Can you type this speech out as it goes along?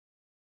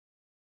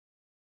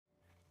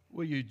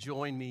Will you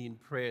join me in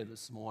prayer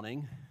this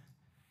morning?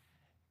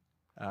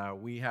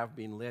 We have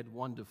been led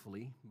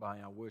wonderfully by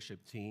our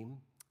worship team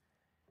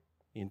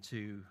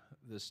into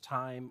this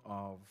time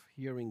of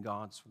hearing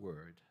God's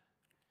word.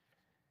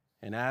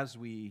 And as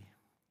we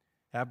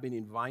have been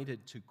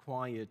invited to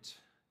quiet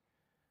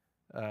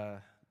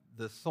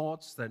the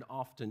thoughts that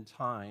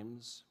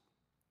oftentimes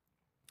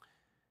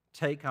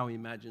take our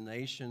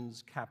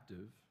imaginations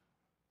captive,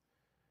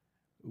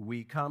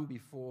 we come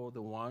before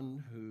the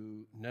one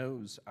who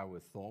knows our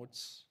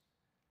thoughts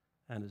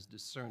and is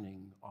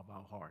discerning of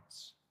our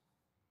hearts.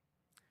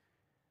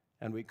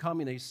 And we come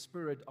in a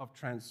spirit of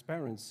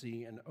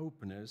transparency and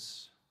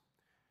openness,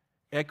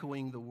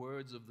 echoing the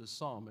words of the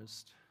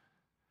psalmist,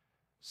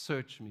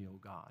 "Search me, O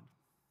God,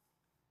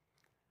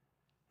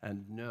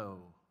 and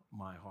know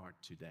my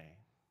heart today."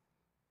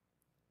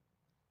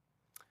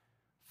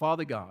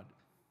 Father God,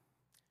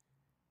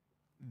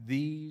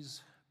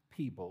 these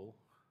people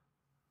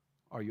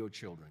are your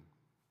children.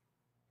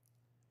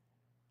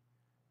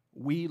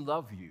 We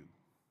love you.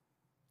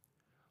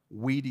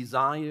 We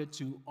desire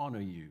to honor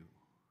you.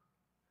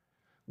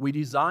 We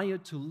desire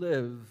to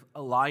live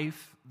a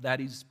life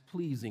that is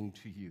pleasing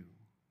to you,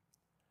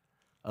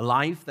 a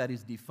life that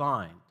is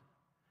defined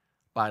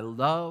by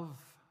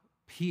love,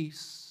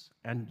 peace,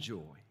 and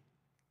joy.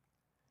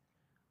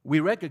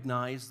 We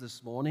recognize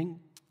this morning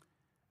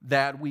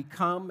that we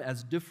come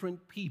as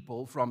different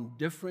people from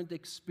different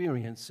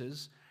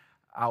experiences.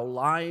 Our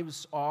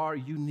lives are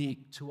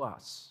unique to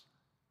us.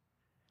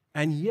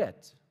 And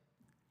yet,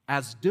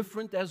 as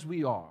different as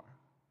we are,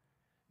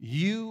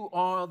 you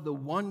are the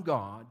one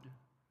God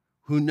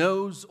who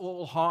knows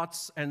all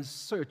hearts and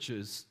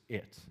searches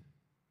it.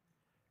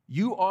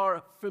 You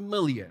are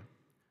familiar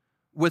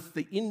with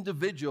the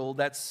individual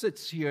that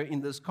sits here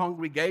in this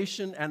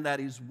congregation and that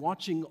is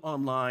watching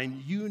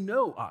online. You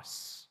know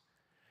us.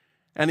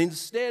 And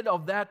instead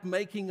of that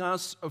making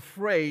us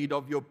afraid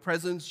of your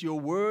presence, your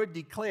word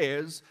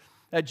declares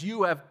that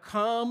you have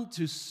come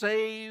to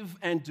save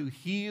and to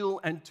heal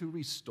and to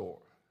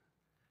restore.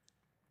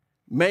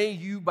 May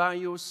you, by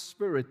your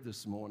Spirit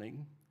this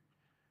morning,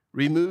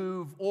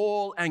 remove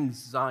all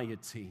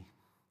anxiety,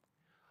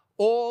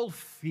 all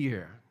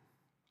fear,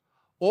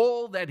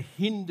 all that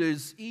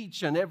hinders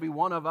each and every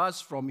one of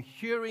us from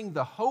hearing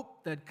the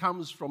hope that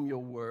comes from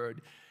your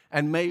word.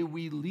 And may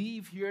we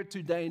leave here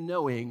today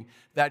knowing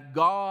that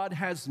God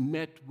has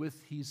met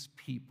with his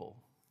people.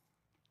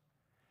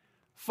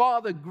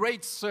 Father,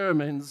 great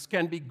sermons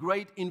can be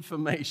great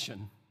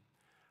information,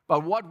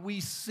 but what we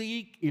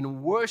seek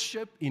in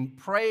worship, in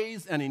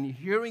praise, and in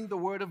hearing the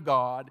word of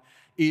God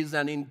is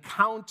an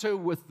encounter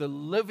with the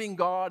living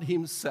God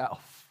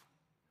himself.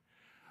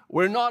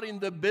 We're not in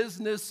the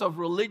business of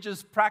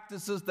religious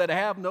practices that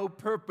have no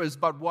purpose,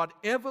 but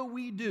whatever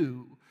we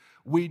do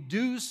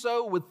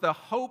so with the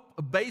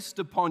hope based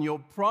upon your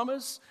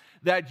promise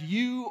that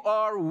you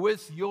are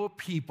with your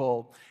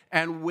people.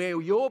 And where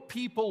your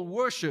people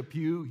worship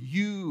you,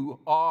 you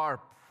are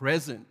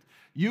present.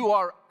 You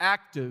are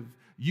active.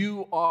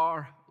 You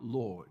are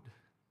Lord.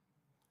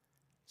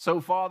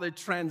 So, Father,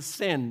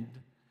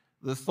 transcend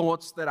the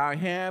thoughts that I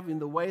have in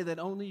the way that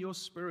only your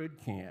Spirit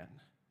can.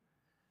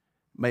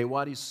 May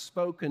what is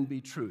spoken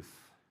be truth.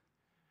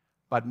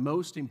 But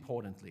most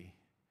importantly,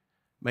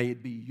 may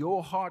it be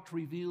your heart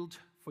revealed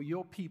for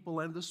your people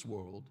and this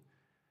world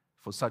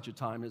for such a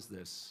time as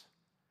this.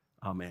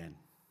 Amen.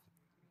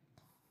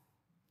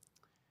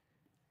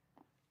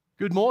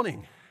 Good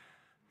morning.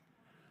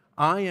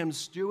 I am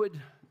Stuart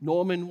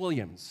Norman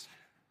Williams.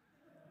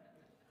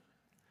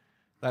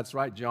 That's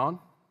right, John.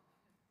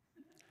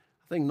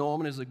 I think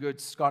Norman is a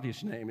good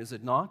Scottish name, is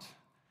it not?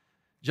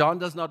 John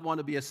does not want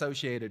to be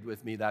associated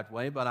with me that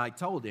way, but I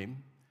told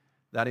him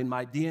that in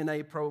my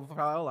DNA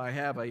profile I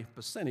have a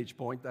percentage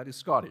point that is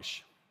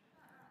Scottish.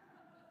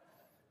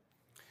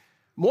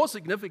 More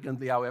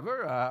significantly,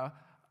 however,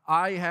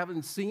 I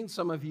haven't seen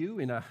some of you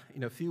in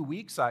a few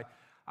weeks.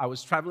 I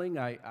was traveling.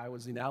 I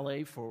was in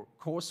LA for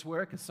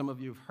coursework, as some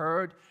of you have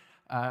heard,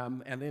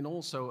 and then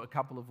also a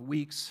couple of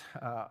weeks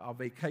of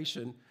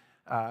vacation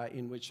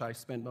in which I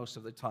spent most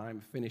of the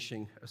time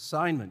finishing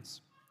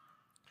assignments.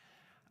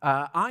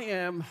 I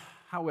am,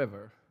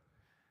 however,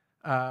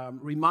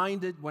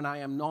 reminded when I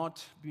am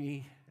not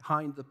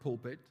behind the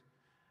pulpit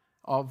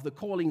of the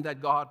calling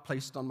that God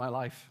placed on my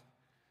life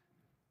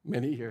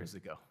many years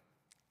ago.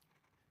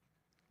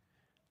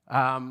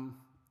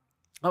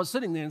 I was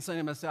sitting there and saying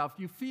to myself,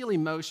 you feel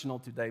emotional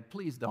today,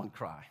 please don't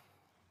cry.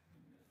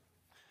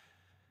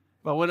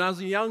 But when I was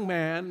a young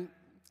man,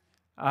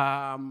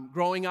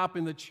 growing up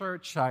in the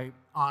church, my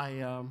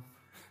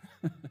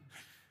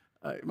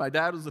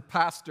dad was a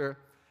pastor.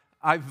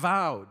 I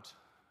vowed,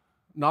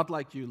 not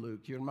like you,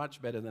 Luke, you're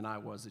much better than I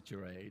was at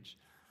your age,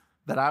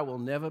 that I will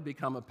never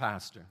become a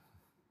pastor.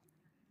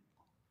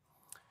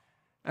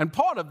 And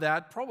part of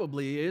that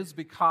probably is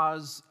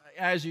because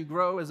as you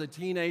grow as a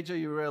teenager,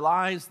 you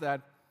realize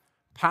that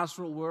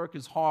pastoral work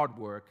is hard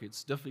work,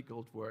 it's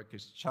difficult work,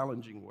 it's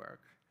challenging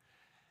work.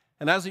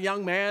 And as a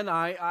young man,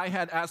 I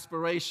had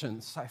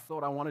aspirations. I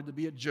thought I wanted to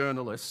be a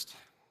journalist.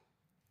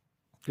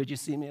 Could you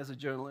see me as a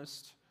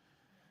journalist?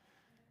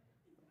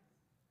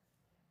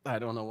 I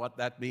don't know what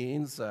that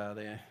means.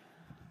 A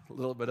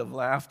little bit of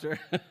laughter.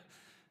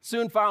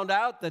 Soon found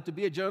out that to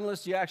be a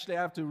journalist, you actually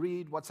have to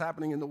read what's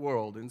happening in the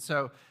world. And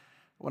so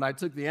when I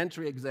took the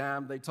entry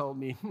exam, they told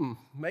me,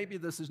 maybe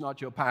this is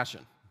not your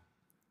passion.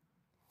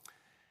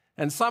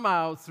 And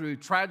somehow, through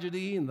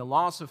tragedy and the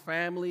loss of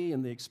family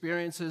and the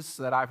experiences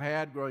that I've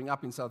had growing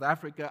up in South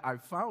Africa,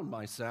 I've found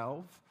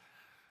myself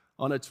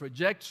on a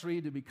trajectory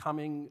to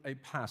becoming a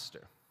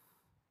pastor.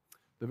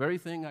 The very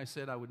thing I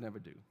said I would never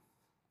do.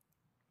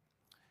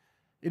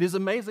 It is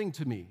amazing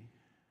to me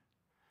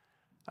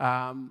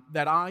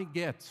that I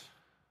get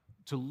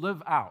to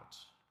live out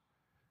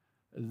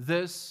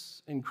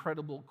this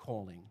incredible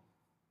calling.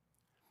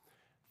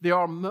 There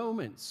are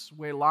moments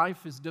where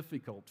life is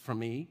difficult for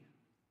me.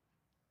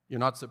 You're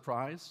not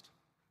surprised?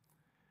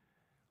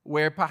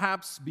 Where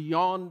perhaps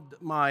beyond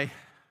my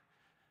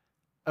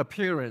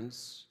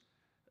appearance,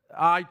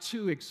 I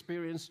too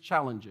experience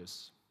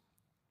challenges,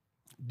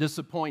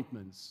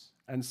 disappointments,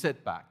 and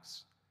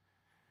setbacks.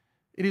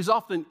 It is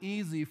often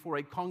easy for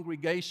a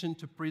congregation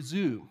to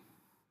presume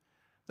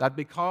that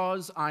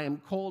because I am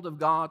called of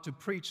God to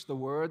preach the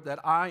word, that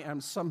I am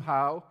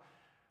somehow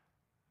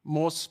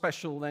more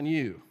special than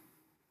you.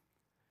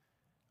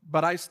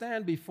 But I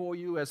stand before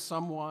you as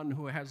someone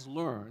who has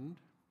learned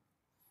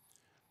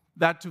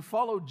that to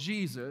follow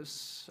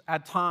Jesus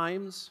at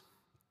times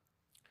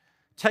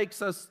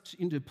takes us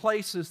into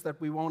places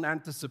that we won't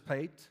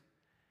anticipate.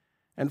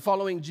 And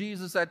following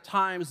Jesus at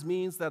times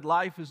means that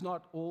life is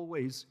not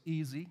always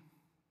easy.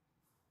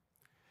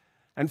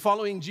 And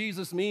following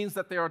Jesus means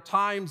that there are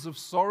times of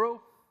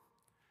sorrow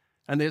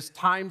and there's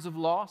times of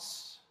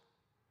loss.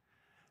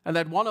 And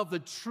that one of the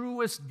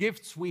truest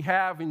gifts we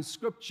have in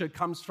Scripture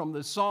comes from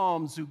the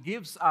Psalms, who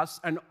gives us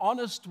an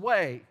honest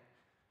way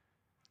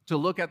to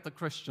look at the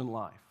Christian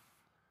life.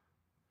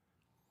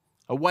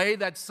 A way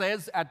that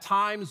says at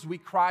times we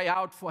cry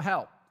out for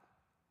help.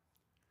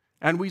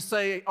 And we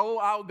say, "Oh,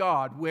 our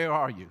God, where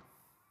are you?"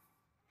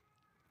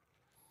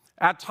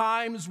 At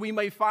times we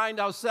may find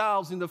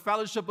ourselves in the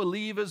fellowship of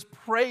believers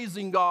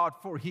praising God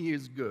for He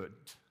is good.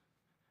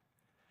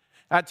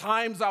 At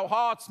times our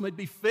hearts may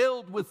be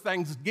filled with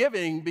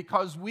thanksgiving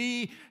because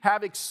we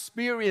have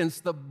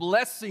experienced the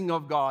blessing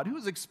of God.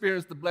 Who's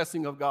experienced the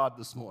blessing of God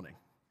this morning?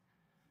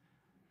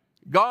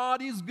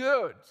 God is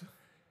good.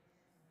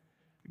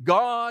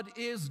 God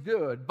is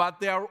good, but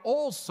there are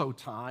also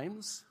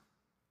times.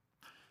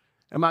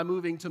 Am I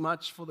moving too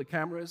much for the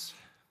cameras?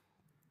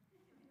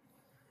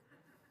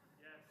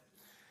 Yes.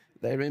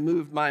 They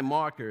removed my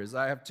markers.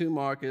 I have 2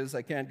 markers.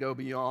 I can't go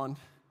beyond.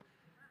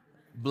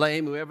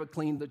 Blame whoever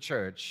cleaned the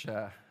church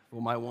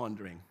for my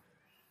wandering.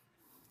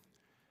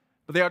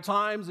 But there are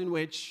times in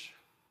which,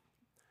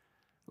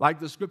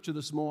 like the scripture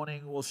this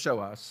morning will show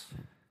us,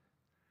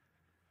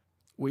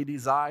 we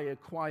desire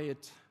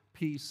quiet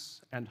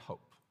peace and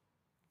hope.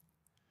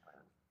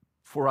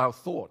 For our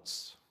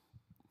thoughts,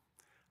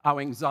 our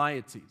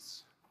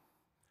anxieties,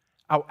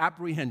 our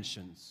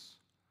apprehensions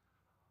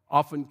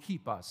often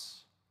keep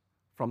us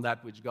from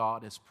that which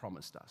God has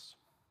promised us.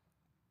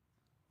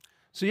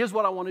 So here's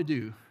what I want to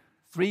do.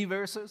 3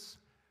 verses,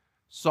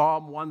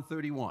 Psalm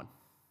 131.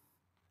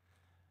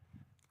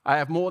 I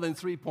have more than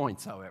 3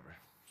 points, however.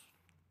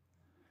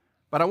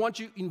 But I want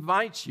to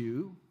invite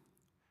you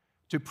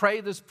to pray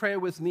this prayer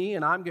with me,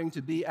 and I'm going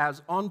to be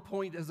as on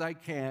point as I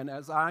can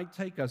as I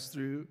take us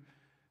through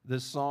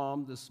this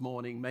psalm this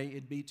morning. May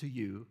it be to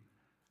you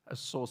a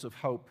source of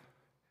hope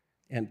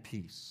and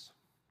peace.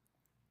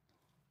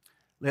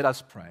 Let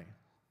us pray.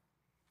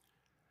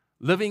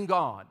 Living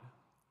God,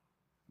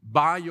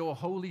 by your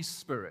Holy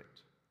Spirit,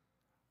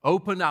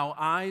 open our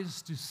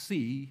eyes to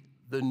see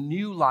the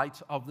new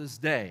light of this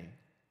day.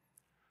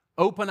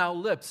 Open our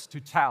lips to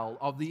tell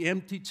of the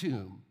empty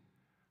tomb.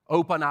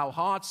 Open our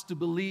hearts to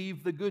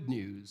believe the good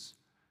news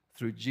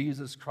through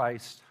Jesus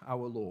Christ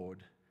our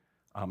Lord.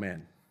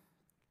 Amen.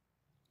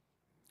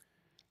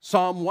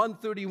 Psalm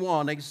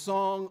 131, a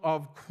song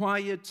of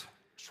quiet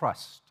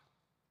trust.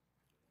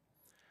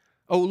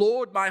 O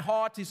Lord, my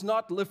heart is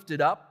not lifted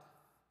up.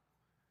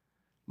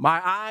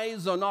 My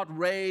eyes are not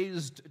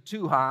raised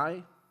too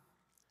high.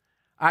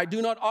 I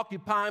do not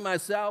occupy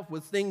myself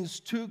with things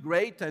too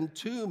great and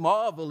too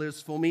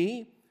marvelous for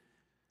me,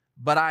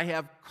 but I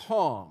have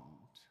calmed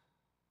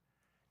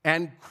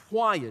and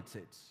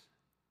quieted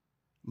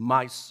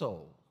my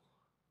soul.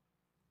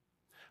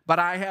 But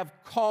I have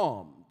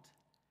calmed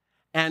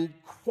and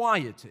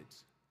quieted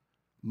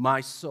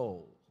my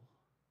soul.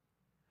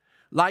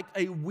 Like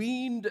a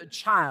weaned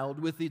child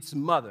with its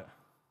mother,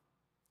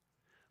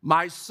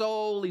 my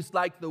soul is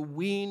like the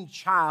weaned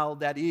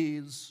child that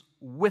is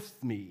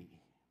with me.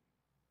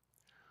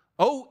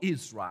 O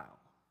Israel,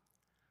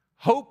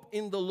 hope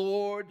in the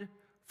Lord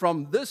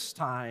from this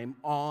time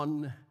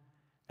on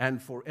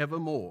and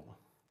forevermore.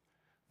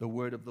 The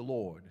word of the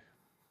Lord.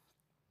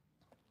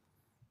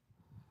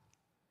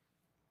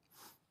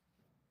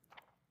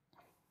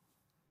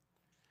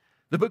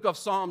 The book of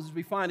Psalms, as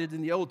we find it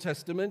in the Old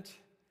Testament,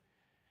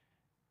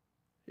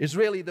 is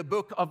really the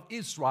book of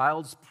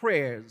Israel's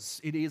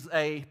prayers. It is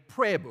a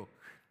prayer book.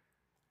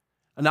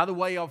 Another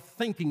way of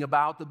thinking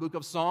about the book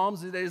of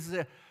Psalms, it is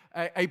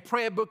a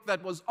prayer book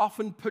that was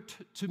often put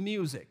to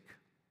music.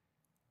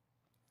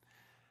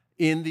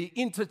 In the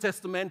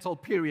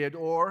intertestamental period,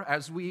 or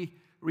as we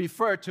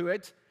refer to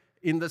it,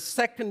 in the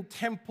Second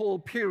Temple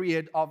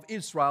period of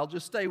Israel,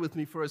 just stay with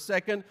me for a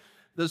second,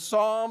 the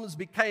Psalms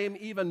became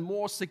even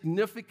more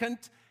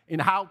significant in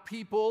how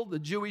people, the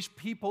Jewish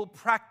people,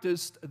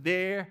 practiced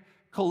their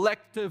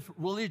collective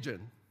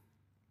religion.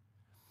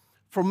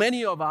 For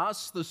many of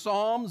us, the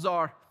Psalms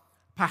are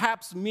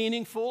perhaps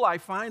meaningful. I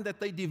find that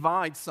they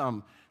divide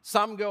some.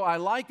 Some go, I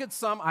like it,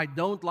 some, I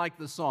don't like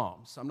the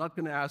Psalms. I'm not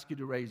going to ask you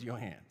to raise your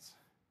hands.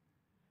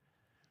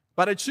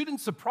 But it shouldn't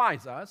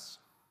surprise us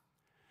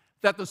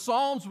that the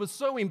Psalms were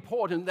so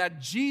important that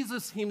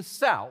Jesus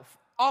himself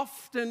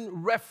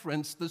often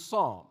referenced the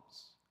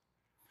Psalms.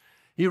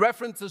 He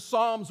referenced the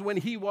Psalms when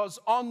he was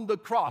on the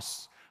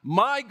cross.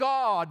 My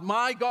God,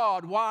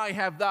 why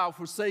have thou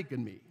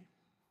forsaken me?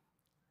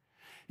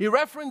 He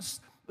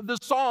referenced the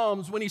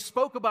Psalms when he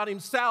spoke about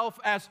himself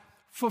as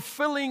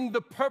fulfilling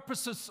the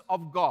purposes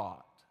of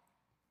God.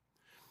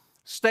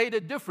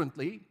 Stated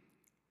differently,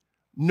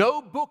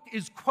 no book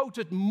is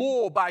quoted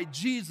more by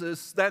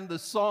Jesus than the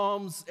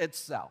Psalms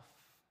itself.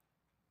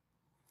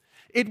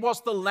 It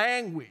was the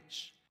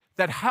language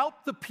that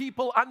helped the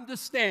people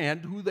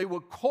understand who they were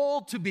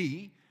called to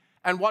be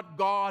and what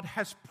God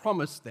has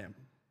promised them.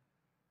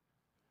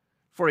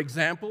 For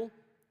example,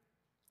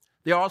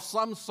 there are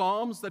some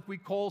psalms that we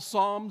call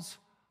psalms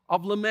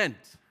of lament.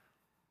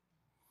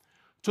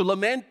 To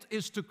lament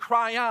is to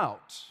cry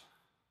out.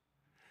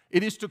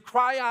 It is to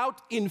cry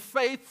out in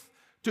faith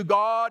to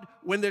God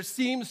when there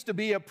seems to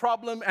be a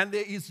problem and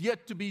there is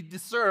yet to be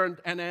discerned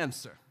an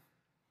answer.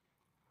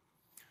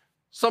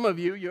 Some of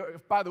you,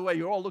 by the way,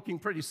 you're all looking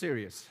pretty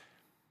serious.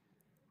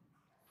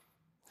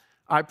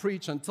 I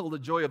preach until the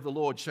joy of the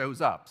Lord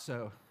shows up,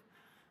 so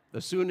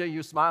the sooner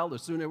you smile, the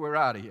sooner we're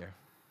out of here.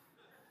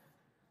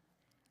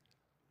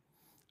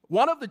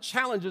 One of the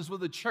challenges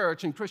with the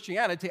church and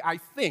Christianity, I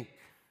think,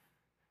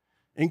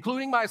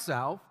 including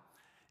myself,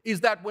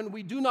 is that when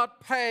we do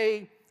not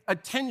pay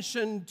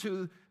attention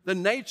to the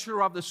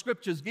nature of the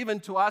scriptures given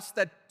to us,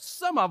 that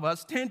some of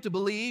us tend to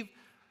believe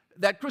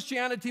that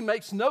Christianity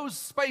makes no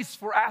space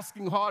for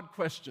asking hard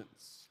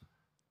questions.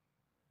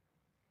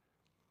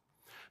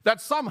 That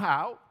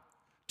somehow,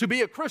 to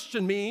be a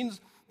Christian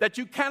means that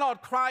you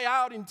cannot cry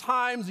out in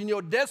times in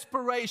your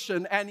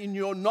desperation and in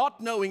your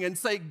not knowing and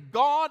say,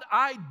 God,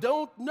 I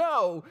don't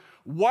know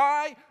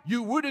why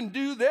you wouldn't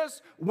do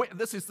this.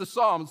 This is the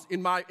Psalms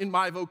in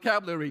my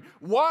vocabulary.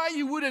 Why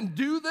you wouldn't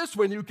do this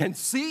when you can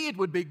see it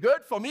would be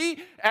good for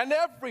me and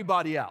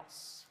everybody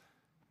else.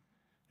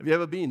 Have you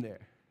ever been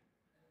there?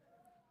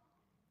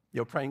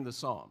 You're praying the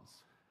Psalms.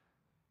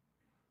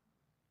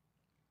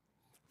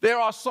 There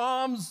are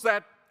Psalms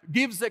that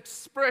gives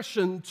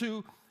expression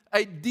to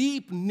a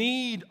deep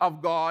need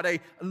of God, a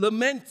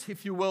lament,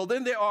 if you will.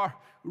 Then there are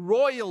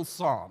royal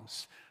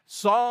psalms,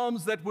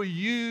 psalms that were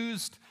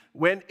used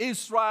when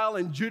Israel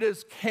and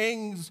Judah's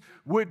kings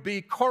would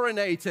be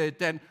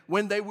coronated and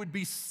when they would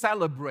be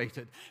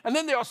celebrated. And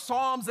then there are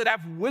psalms that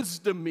have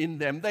wisdom in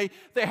them. They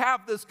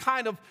have this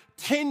kind of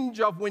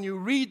tinge of when you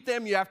read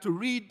them, you have to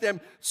read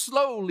them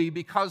slowly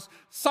because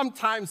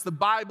sometimes the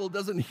Bible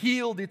doesn't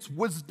yield its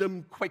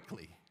wisdom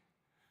quickly.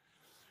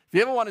 If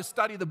you ever want to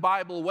study the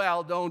Bible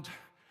well, don't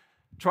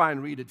try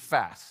and read it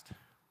fast.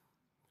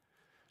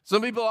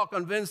 Some people are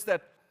convinced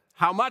that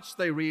how much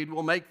they read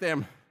will make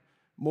them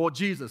more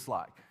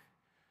Jesus-like.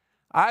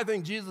 I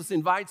think Jesus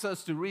invites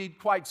us to read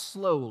quite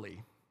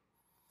slowly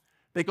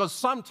because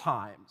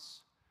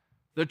sometimes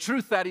the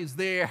truth that is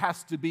there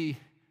has to be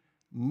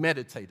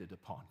meditated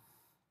upon.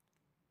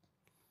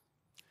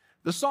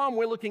 The psalm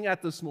we're looking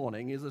at this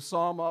morning is a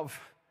psalm of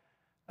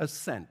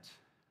ascent.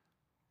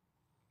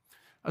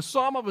 A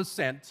psalm of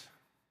ascent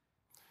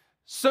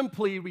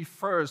simply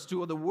refers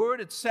to, or the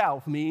word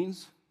itself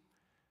means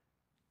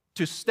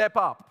to step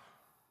up.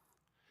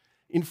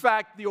 In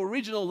fact, the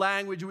original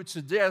language would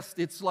suggest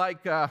it's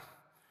like, I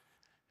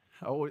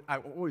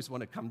always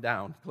want to come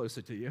down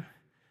closer to you.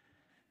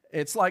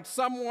 It's like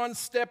someone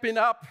stepping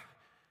up,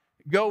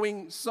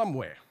 going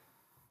somewhere.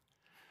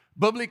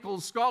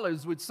 Biblical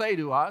scholars would say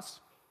to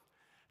us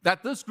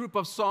that this group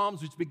of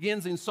psalms, which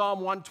begins in Psalm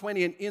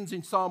 120 and ends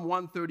in Psalm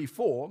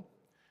 134,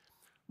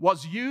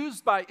 was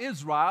used by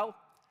Israel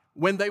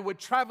when they were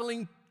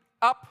traveling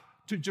up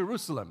to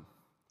Jerusalem.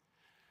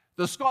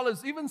 The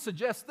scholars even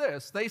suggest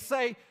this. They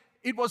say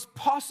it was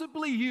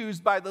possibly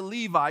used by the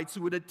Levites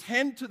who would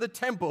attend to the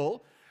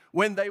temple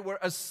when they were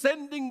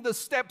ascending the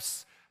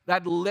steps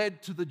that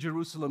led to the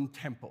Jerusalem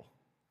temple.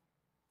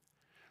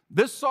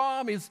 This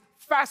psalm is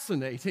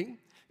fascinating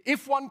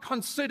if one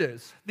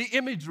considers the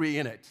imagery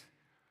in it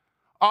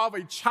of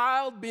a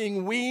child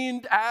being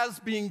weaned as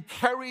being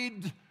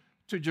carried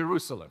to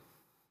Jerusalem.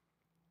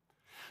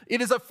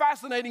 It is a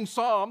fascinating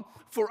psalm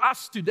for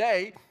us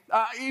today,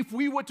 if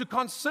we were to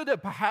consider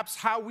perhaps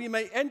how we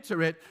may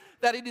enter it,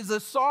 that it is a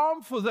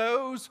psalm for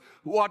those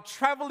who are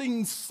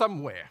traveling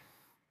somewhere,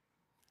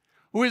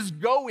 who is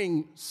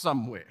going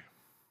somewhere.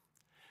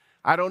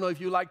 I don't know if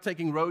you like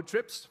taking road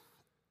trips.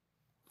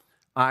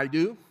 I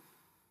do.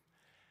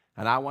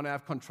 And I want to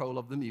have control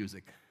of the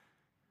music.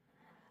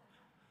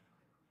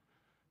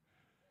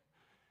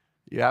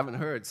 You haven't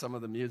heard some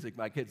of the music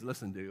my kids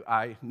listen to.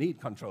 I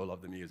need control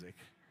of the music.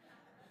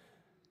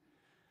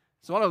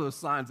 It's one of those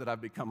signs that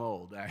I've become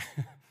old.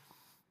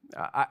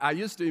 I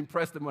used to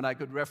impress them when I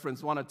could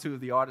reference one or two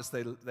of the artists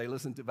they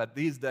listen to, but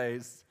these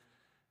days,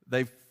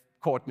 they've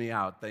caught me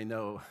out. They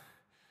know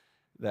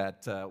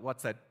that,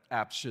 what's that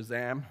app,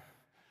 Shazam?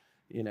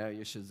 You know,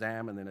 you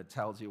Shazam, and then it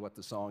tells you what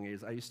the song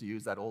is. I used to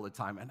use that all the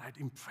time, and I'd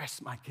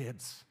impress my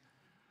kids.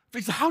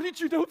 They said, "How did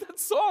you know that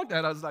song,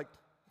 Dad?" I was like,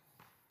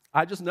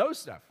 I just know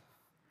stuff.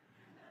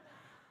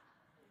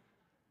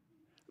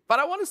 But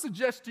I want to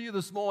suggest to you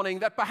this morning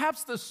that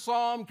perhaps this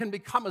psalm can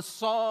become a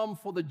psalm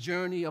for the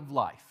journey of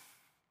life.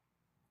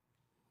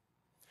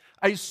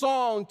 A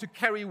song to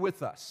carry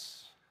with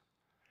us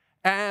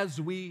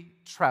as we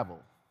travel.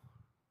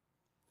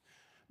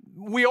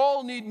 We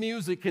all need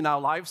music in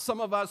our lives, some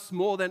of us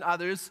more than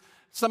others.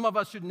 Some of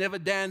us should never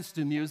dance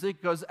to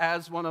music because,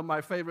 as one of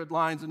my favorite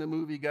lines in a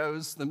movie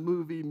goes, the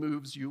movie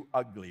moves you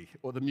ugly,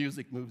 or the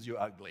music moves you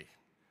ugly.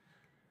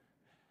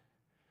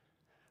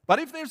 But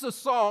if there's a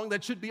song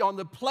that should be on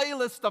the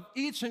playlist of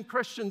each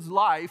Christian's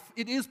life,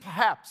 it is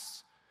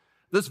perhaps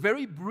this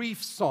very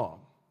brief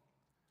psalm.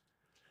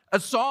 A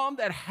psalm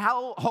that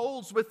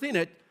holds within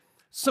it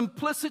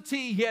simplicity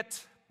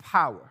yet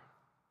power.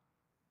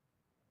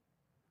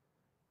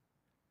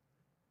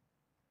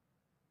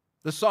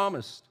 The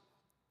psalmist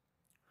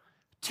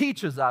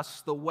teaches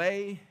us the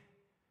way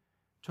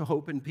to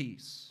hope and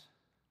peace.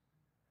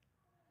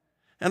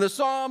 And the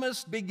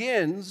psalmist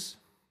begins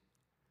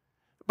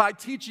by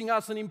teaching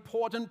us an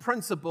important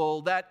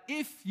principle that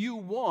if you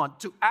want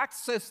to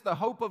access the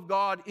hope of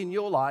God in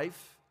your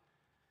life,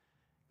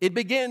 it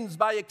begins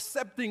by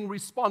accepting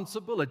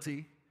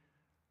responsibility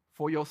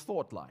for your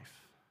thought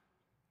life.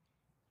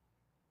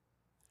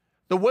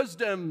 The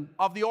wisdom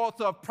of the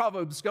author of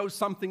Proverbs goes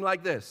something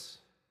like this: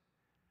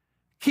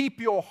 keep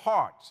your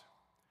heart.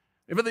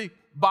 If the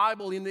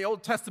Bible in the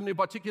Old Testament in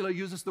particular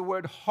uses the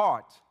word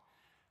heart,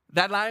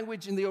 that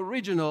language in the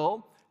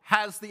original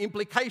has the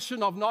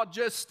implication of not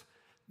just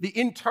the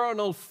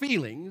internal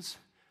feelings,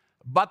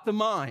 but the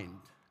mind.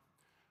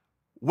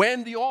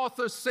 When the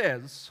author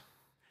says,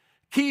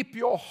 keep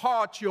your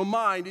heart, your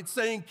mind, it's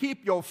saying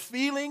keep your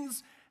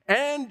feelings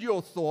and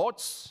your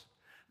thoughts,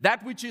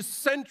 that which is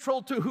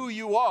central to who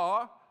you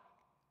are,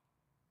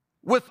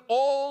 with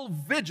all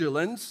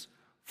vigilance,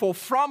 for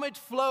from it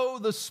flow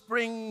the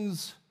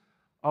springs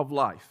of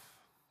life.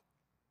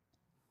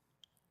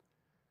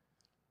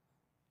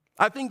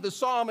 I think the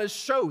psalmist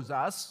shows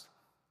us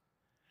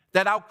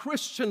that our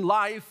Christian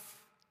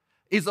life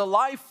is a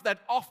life that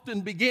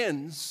often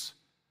begins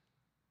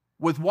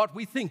with what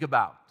we think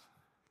about.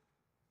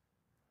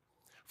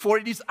 For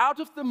it is out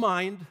of the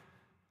mind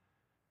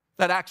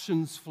that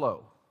actions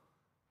flow.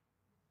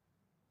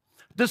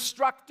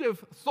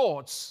 Destructive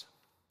thoughts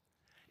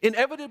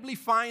inevitably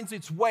finds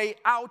its way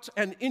out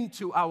and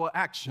into our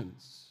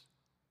actions.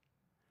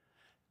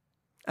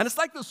 And it's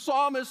like the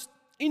psalmist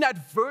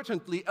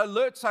inadvertently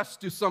alerts us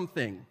to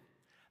something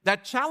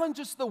that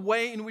challenges the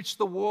way in which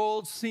the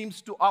world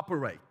seems to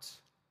operate.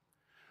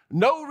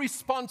 No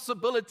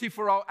responsibility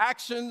for our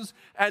actions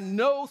and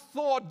no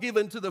thought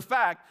given to the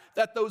fact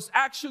that those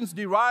actions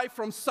derive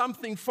from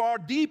something far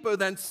deeper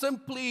than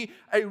simply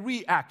a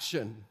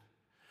reaction.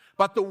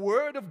 But the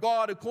Word of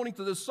God, according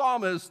to the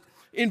psalmist,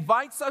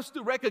 invites us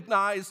to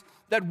recognize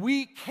that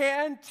we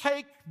can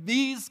take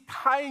these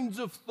kinds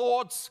of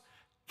thoughts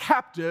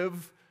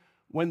captive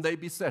when they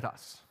beset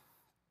us.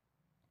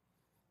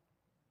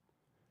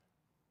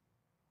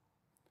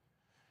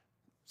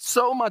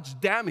 So much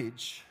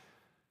damage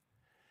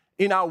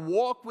in our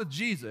walk with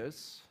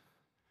Jesus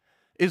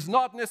is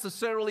not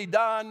necessarily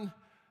done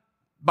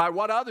by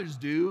what others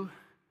do,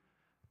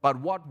 but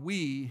what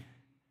we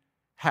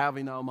have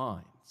in our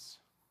minds.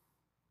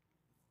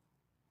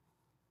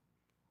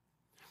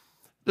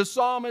 The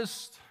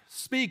psalmist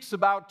speaks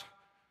about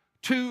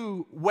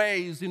two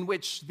ways in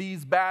which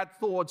these bad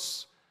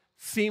thoughts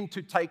seem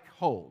to take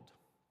hold.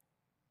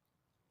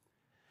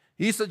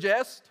 He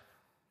suggests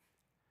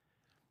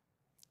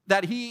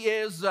that he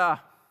is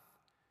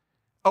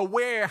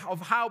aware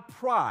of how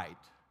pride,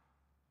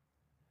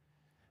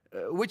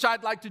 which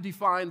I'd like to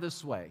define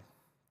this way: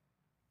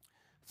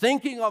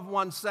 thinking of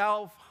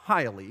oneself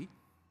highly,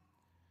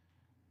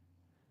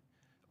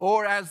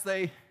 or as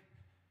a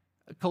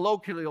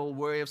colloquial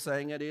way of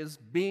saying it is,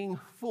 being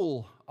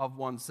full of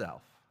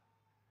oneself.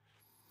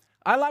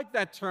 I like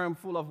that term,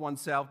 full of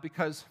oneself,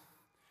 because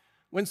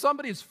when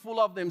somebody is full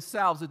of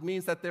themselves, it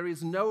means that there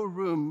is no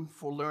room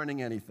for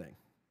learning anything.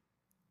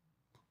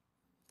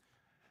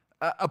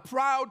 A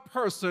proud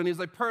person is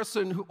a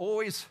person who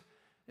always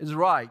is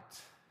right.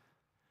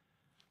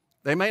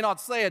 They may not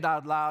say it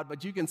out loud,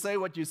 but you can say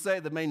what you say.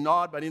 They may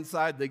nod, but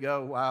inside they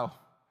go, wow,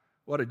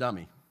 what a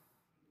dummy.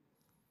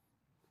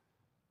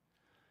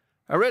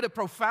 I read a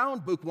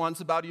profound book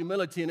once about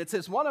humility, and it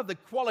says one of the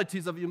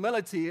qualities of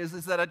humility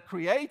is that it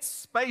creates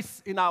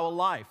space in our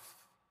life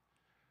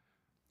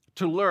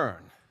to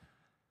learn.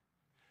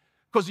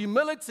 Because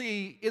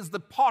humility is the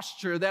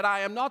posture that I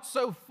am not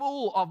so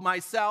full of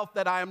myself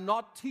that I am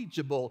not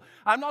teachable.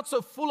 I'm not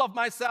so full of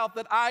myself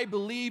that I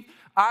believe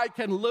I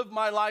can live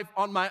my life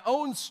on my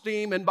own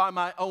steam and by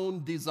my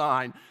own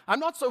design. I'm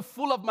not so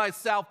full of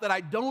myself that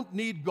I don't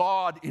need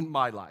God in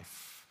my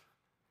life.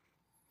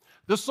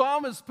 The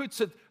psalmist puts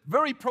it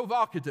very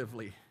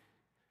provocatively.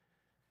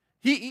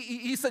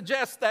 He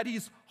suggests that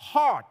his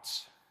heart,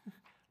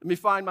 let me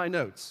find my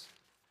notes.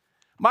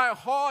 My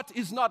heart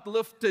is not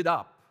lifted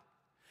up.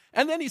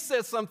 And then he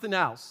says something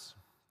else.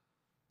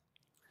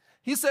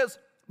 He says,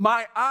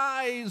 my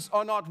eyes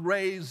are not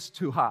raised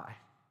too high.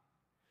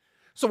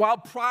 So while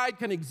pride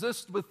can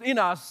exist within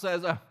us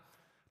as a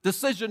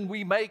decision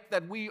we make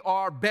that we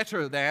are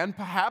better than,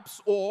 perhaps,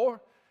 or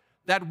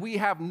that we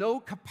have no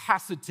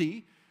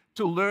capacity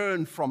to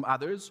learn from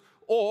others,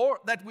 or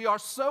that we are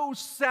so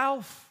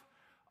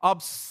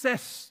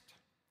self-obsessed.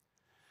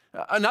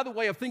 Another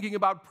way of thinking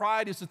about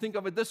pride is to think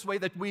of it this way,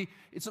 that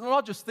it's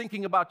not just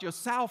thinking about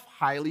yourself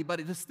highly, but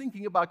it is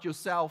thinking about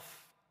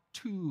yourself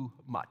too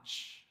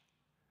much.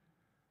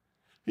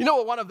 You know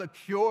what one of the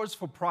cures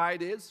for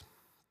pride is?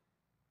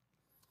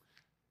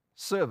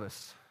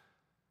 Service.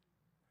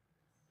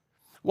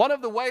 One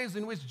of the ways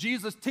in which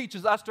Jesus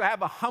teaches us to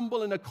have a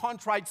humble and a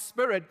contrite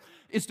spirit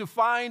is to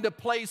find a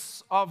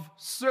place of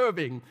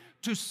serving.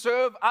 To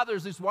serve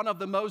others is one of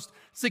the most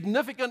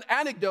significant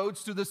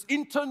anecdotes to this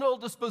internal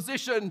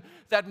disposition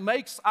that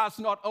makes us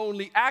not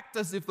only act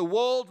as if the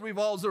world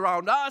revolves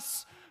around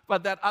us,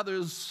 but that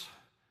others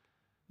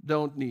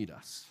don't need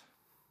us.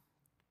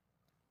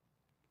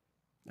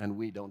 And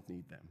we don't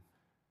need them.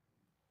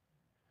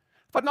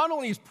 But not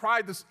only is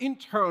pride this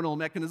internal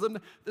mechanism,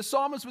 the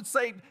psalmist would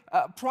say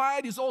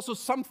pride is also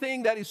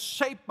something that is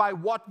shaped by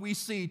what we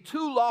see.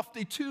 Too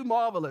lofty, too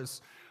marvelous.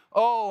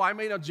 Oh, I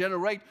may not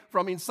generate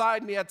from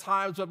inside me at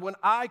times, but when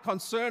I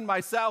concern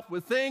myself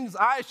with things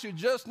I should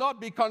just not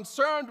be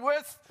concerned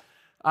with,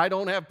 I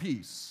don't have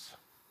peace.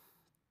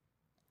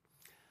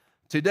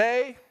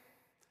 Today,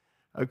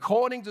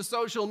 according to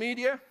social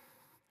media,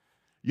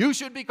 you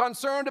should be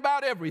concerned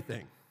about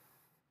everything.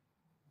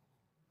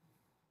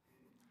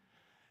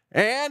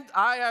 And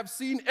I have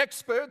seen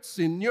experts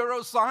in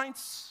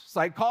neuroscience,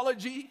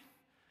 psychology,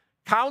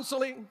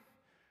 counseling,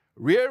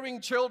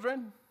 rearing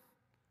children,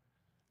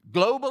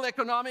 global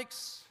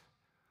economics,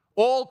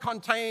 all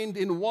contained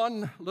in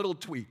one little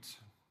tweet.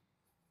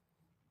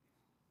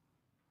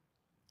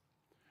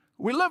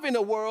 We live in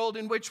a world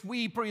in which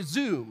we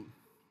presume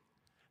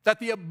that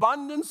the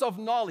abundance of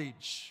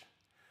knowledge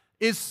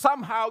is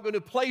somehow going to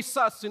place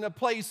us in a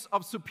place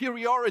of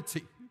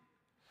superiority.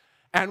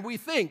 And we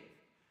think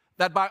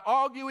that by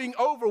arguing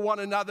over one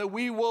another,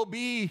 we will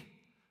be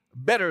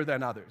better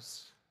than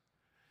others.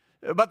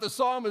 But the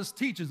psalmist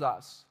teaches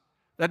us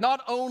that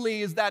not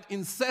only is that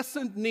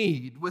incessant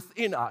need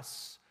within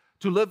us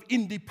to live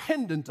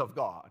independent of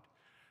God,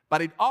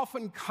 but it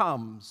often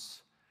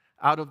comes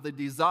out of the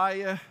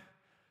desire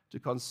to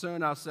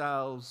concern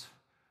ourselves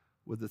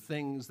with the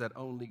things that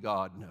only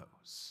God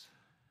knows.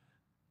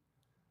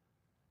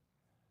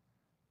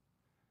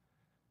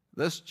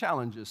 This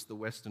challenges the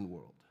Western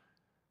world.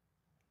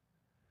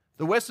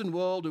 The Western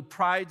world who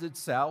prides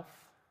itself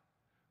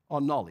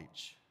on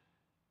knowledge.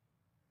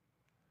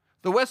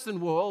 The Western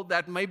world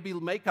that maybe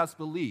make us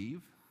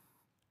believe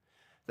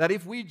that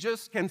if we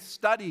just can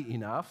study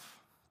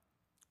enough,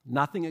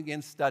 nothing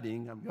against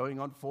studying, I'm going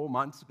on 4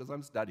 months because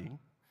I'm studying,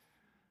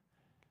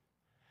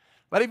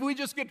 but if we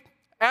just could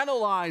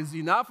analyze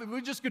enough, if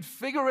we just could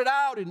figure it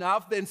out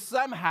enough, then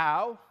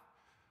somehow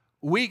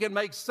we can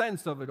make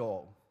sense of it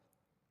all.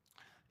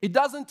 It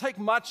doesn't take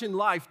much in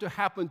life to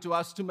happen to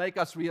us to make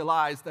us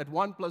realize that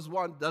 1 +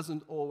 1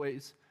 doesn't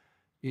always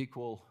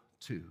equal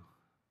 2.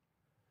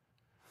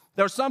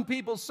 There are some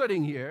people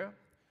sitting here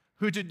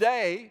who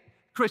today,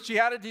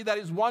 Christianity that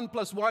is 1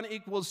 + 1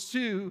 =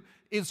 2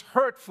 is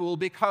hurtful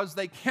because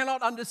they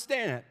cannot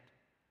understand.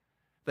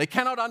 They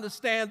cannot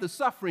understand the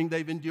suffering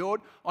they've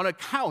endured on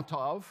account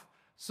of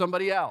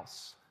somebody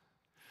else.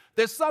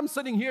 There's some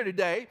sitting here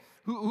today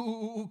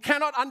who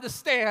cannot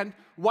understand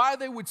why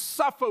they would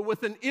suffer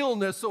with an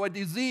illness or a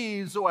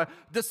disease or a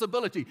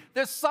disability.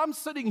 There's some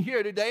sitting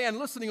here today and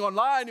listening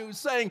online who's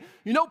saying,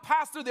 you know,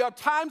 Pastor, there are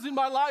times in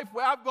my life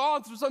where I've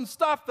gone through some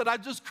stuff that I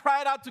just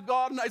cried out to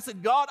God and I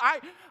said, God,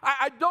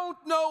 I don't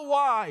know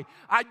why.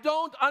 I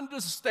don't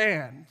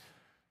understand.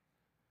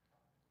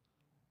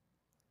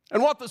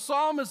 And what the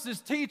psalmist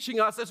is teaching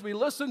us as we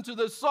listen to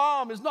this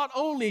psalm is not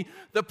only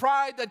the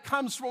pride that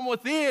comes from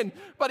within,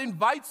 but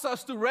invites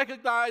us to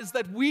recognize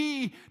that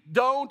we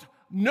don't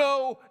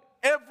know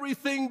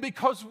everything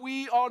because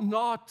we are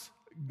not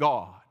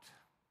God.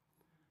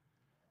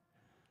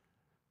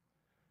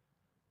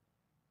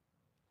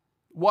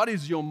 What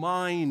is your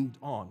mind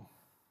on?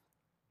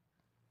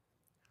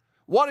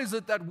 What is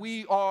it that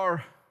we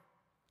are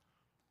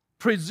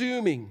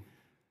presuming,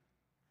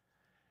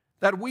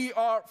 that we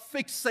are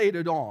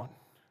fixated on,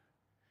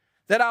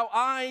 that our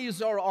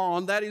eyes are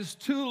on, that is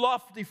too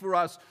lofty for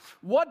us?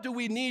 What do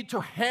we need to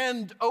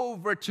hand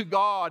over to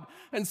God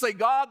and say,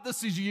 God,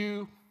 this is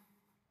you.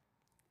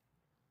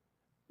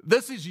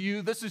 This is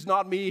you. This is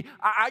not me.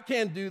 I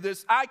can't do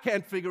this. I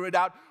can't figure it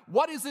out.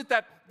 What is it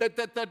that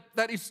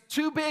is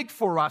too big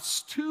for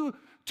us, too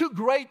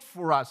great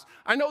for us?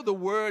 I know the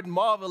word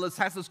marvelous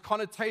has this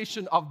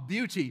connotation of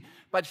beauty,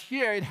 but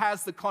here it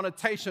has the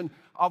connotation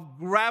of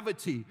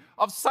gravity,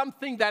 of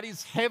something that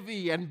is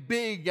heavy and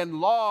big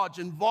and large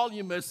and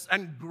voluminous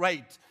and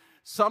great.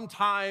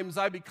 Sometimes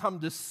I become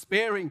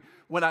despairing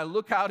when I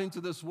look out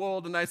into this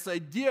world and I say,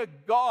 dear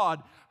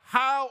God,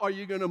 how are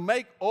you going to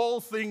make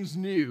all things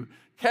new?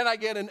 Can I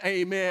get an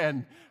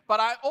amen? But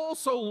I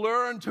also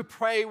learned to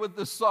pray with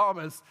the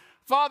psalmist.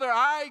 Father,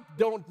 I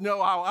don't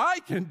know how I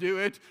can do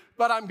it,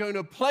 but I'm going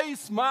to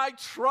place my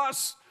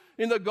trust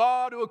in the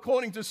God who,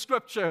 according to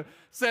Scripture,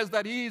 says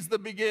that He's the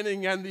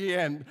beginning and the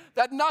end,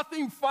 that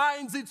nothing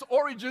finds its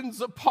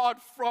origins apart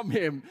from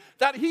Him,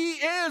 that He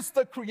is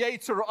the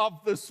creator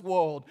of this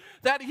world,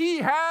 that He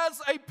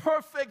has a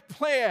perfect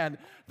plan,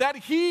 that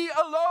He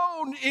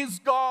alone is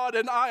God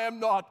and I am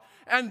not,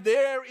 and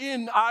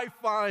therein I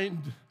find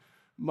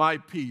my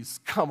peace.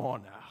 Come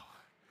on now.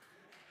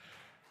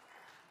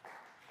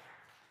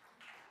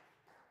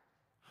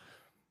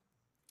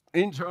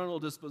 Internal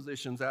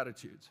dispositions,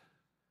 attitudes.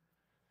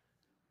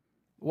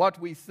 What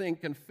we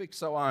think and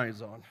fix our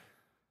eyes on.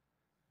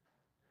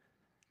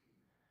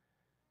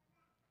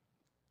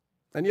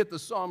 And yet the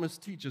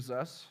psalmist teaches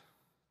us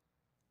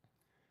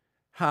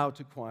how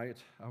to quiet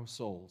our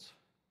souls.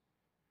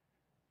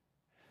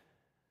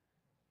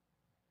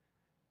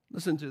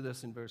 Listen to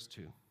this in verse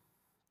 2.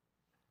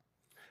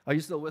 Are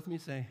you still with me?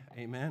 Say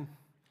amen.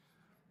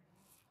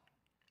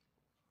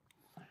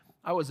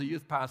 I was a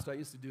youth pastor. I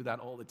used to do that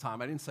all the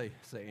time. I didn't say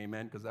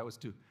amen because that was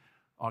too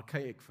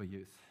archaic for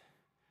youth.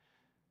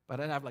 But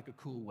I'd have like a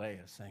cool way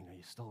of saying, are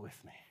you still with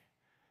me?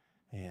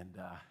 And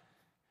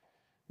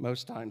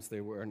most times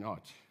they were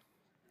not.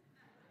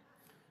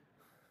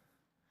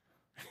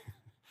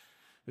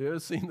 You ever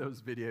seen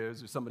those videos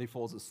where somebody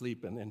falls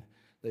asleep and then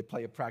they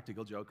play a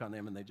practical joke on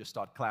them and they just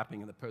start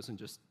clapping and the person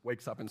just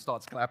wakes up and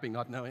starts clapping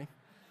not knowing?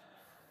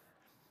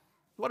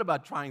 What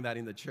about trying that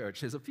in the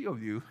church? There's a few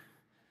of you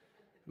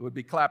who would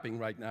be clapping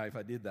right now if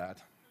I did that.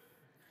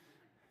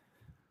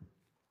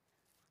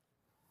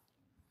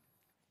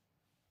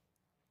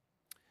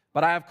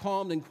 But I have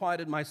calmed and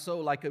quieted my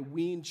soul like a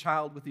weaned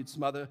child with its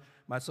mother.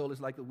 My soul is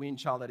like the weaned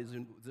child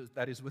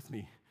that is with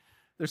me.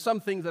 There's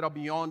some things that are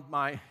beyond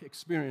my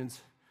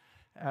experience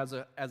as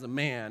a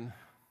man.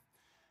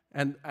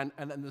 And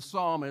the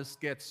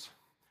psalmist gets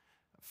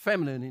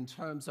feminine in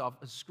terms of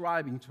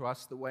ascribing to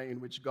us the way in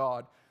which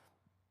God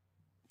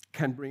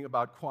can bring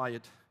about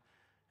quiet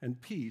and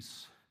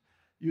peace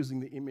using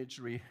the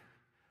imagery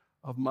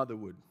of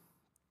motherhood.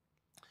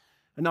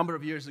 A number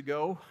of years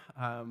ago,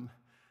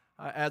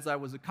 as I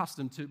was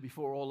accustomed to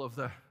before all of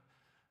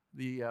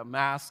the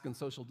mask and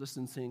social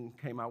distancing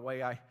came my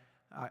way,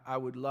 I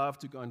would love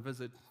to go and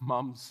visit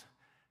moms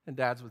and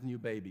dads with new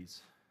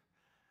babies.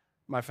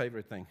 My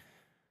favorite thing.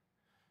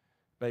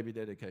 Baby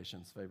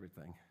dedications, favorite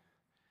thing.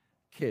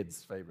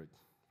 Kids, favorite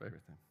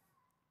thing.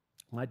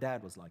 My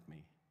dad was like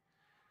me.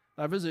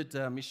 I visit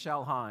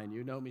Michelle Hine.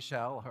 You know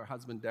Michelle. Her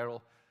husband,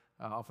 Daryl,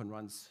 often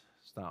runs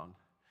Stone.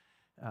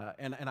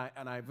 And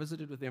I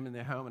visited with them in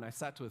their home, and I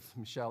sat with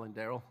Michelle and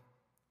Daryl.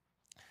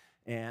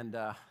 And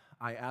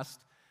I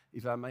asked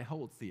if I may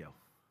hold Theo.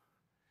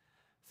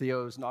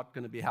 Theo is not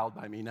going to be held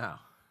by me now.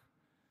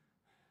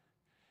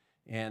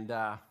 And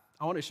I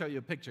want to show you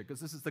a picture, because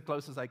this is the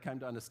closest I came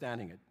to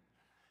understanding it.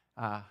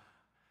 I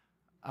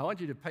want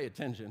you to pay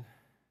attention.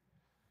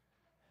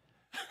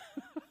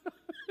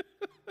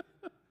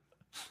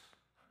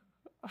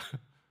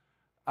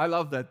 I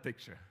love that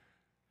picture.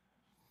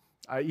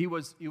 He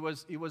was a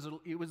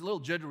little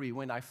jittery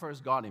when I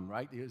first got him,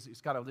 right?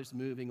 He's kind of just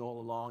moving all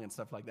along and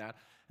stuff like that.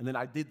 And then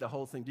I did the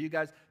whole thing. Do you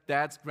guys,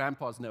 dads,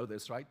 grandpas know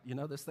this, right? You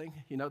know this thing?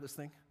 You know this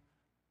thing?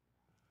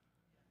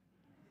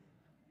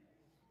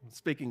 I'm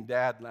speaking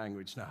dad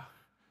language now,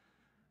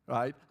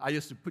 right? I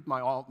used to put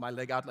my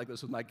leg out like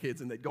this with my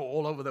kids, and they'd go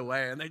all over the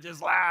way, and they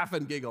just laugh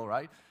and giggle,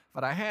 right?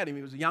 But I had him.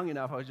 He was young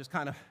enough. I was just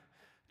kind of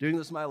doing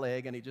this with my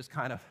leg, and he just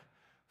kind of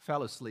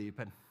fell asleep.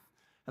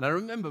 And I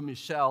remember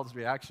Michelle's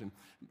reaction.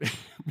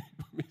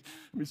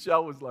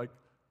 Michelle was like,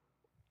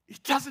 he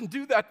doesn't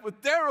do that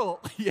with Daryl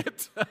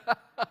yet.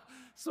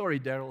 Sorry,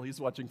 Daryl, he's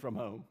watching from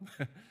home.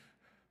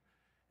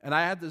 And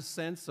I had this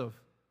sense of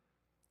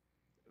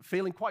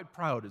feeling quite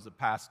proud as a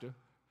pastor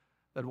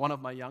that one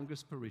of my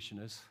youngest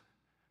parishioners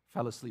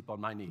fell asleep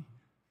on my knee.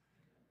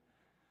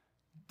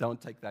 Don't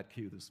take that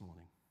cue this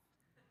morning.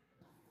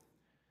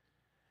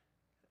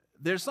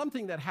 There's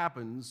something that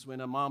happens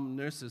when a mom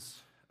nurses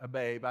a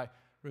babe. I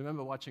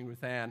remember watching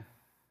Ruth Ann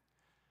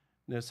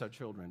nurse her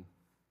children.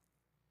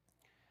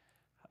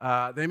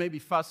 They may be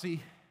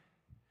fussy,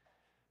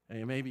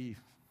 they may be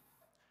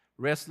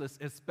restless,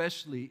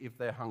 especially if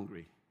they're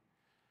hungry.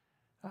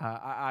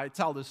 I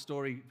tell this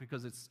story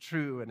because it's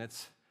true and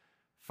it's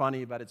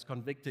funny, but it's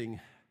convicting.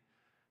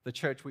 The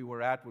church we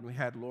were at when we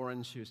had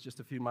Lauren, she was just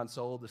a few months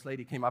old. This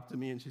lady came up to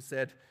me and she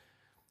said,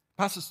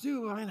 "Pastor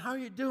Stu, how are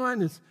you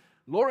doing? Is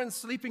Lauren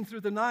sleeping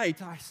through the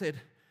night?" I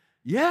said,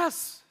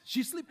 "Yes,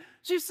 she's sleeping."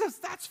 She says,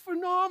 "That's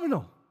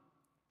phenomenal."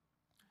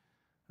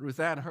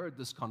 Ruth Ann heard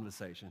this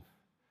conversation.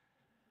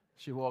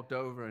 She walked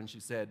over and she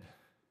said,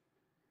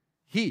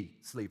 "He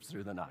sleeps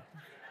through the night."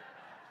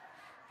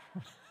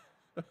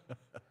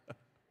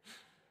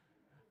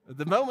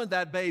 The moment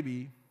that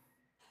baby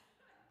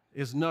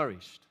is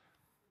nourished,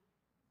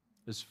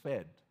 is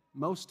fed,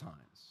 most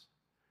times,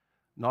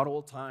 not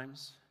all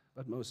times,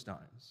 but most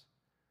times,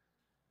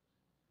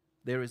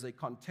 there is a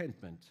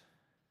contentment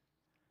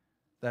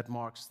that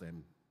marks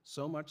them,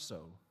 so much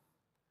so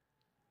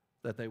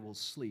that they will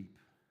sleep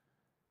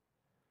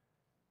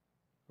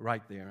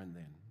right there and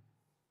then.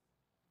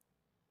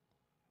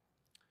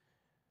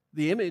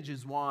 The image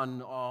is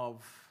one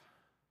of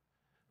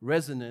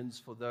resonance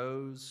for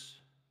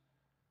those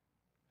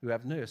who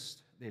have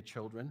nursed their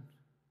children,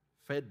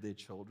 fed their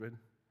children,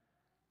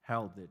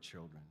 held their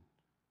children.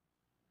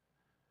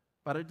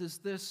 But it is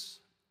this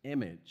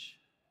image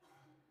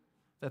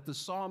that the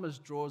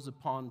psalmist draws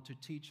upon to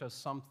teach us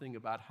something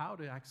about how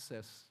to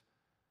access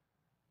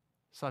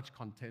such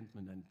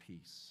contentment and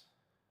peace.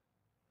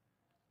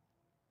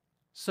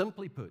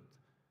 Simply put,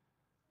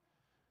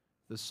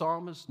 the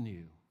psalmist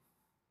knew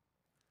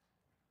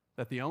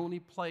that the only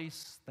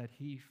place that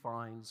he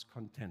finds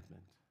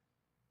contentment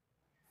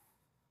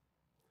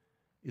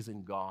is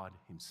in God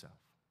himself.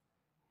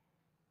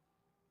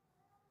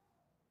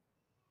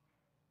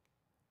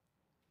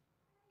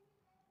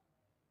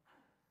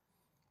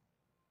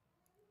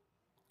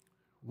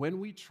 When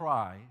we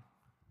try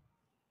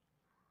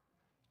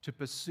to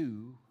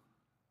pursue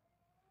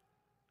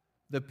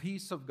the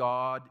peace of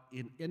God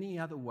in any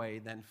other way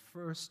than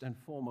first and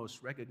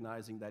foremost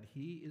recognizing that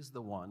He is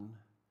the one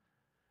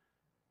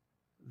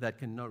that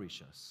can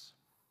nourish us,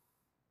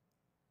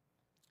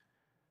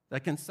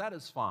 that can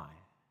satisfy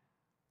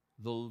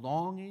the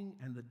longing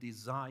and the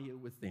desire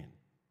within.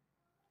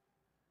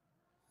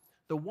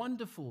 The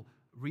wonderful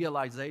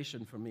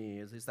realization for me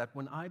is that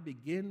when I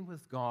begin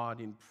with God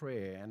in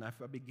prayer, and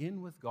if I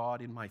begin with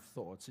God in my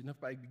thoughts, and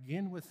if I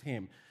begin with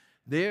Him,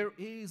 there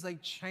is a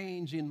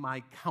change in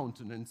my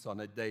countenance on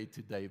a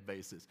day-to-day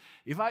basis.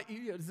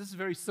 This is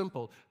very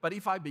simple, but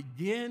if I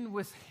begin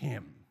with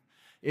Him,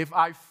 if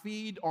I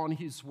feed on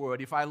His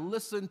Word, if I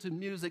listen to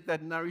music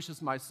that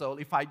nourishes my soul,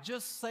 if I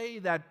just say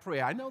that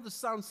prayer, I know this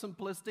sounds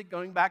simplistic,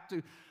 going back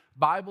to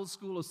Bible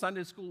school or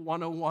Sunday school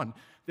 101,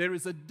 there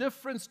is a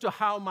difference to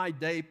how my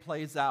day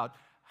plays out.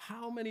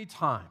 How many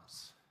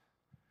times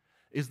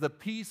is the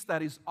peace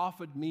that is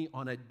offered me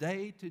on a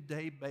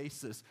day-to-day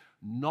basis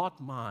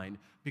not mine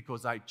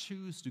because I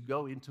choose to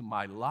go into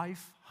my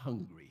life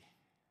hungry?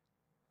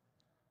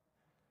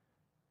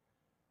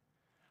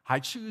 I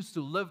choose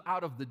to live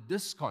out of the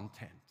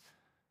discontent,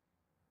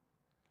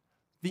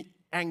 the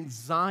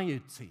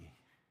anxiety,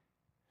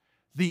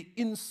 the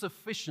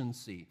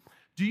insufficiency.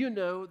 Do you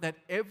know that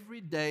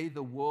every day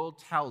the world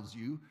tells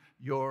you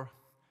you're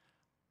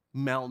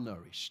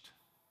malnourished?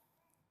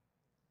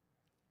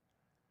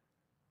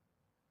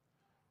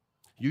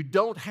 You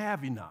don't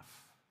have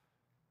enough.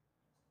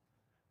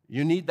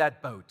 You need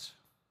that boat.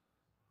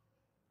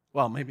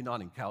 Well, maybe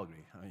not in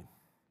Calgary.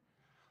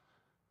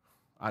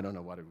 I don't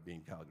know what it would be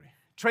in Calgary.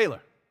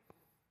 Trailer.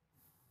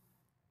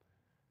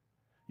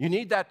 You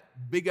need that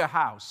bigger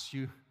house.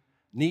 You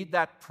need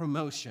that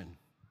promotion.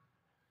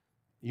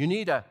 You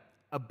need a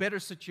better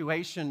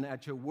situation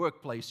at your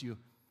workplace. You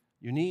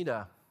need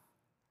a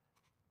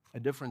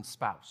different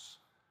spouse.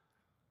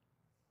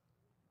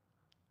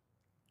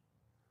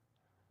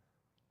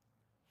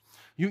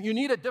 You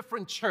need a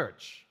different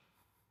church.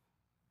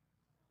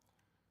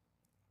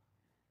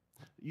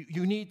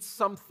 You need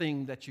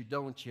something that you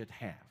don't yet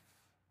have.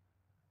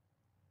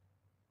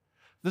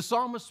 The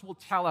psalmist will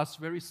tell us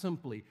very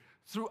simply,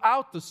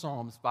 throughout the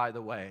Psalms, by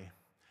the way,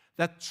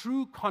 that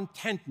true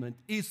contentment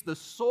is the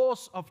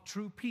source of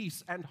true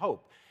peace and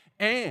hope.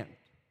 And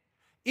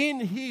in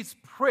his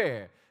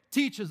prayer,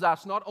 teaches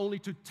us not only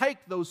to take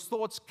those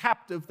thoughts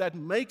captive that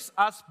makes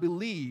us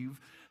believe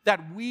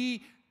that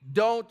we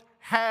don't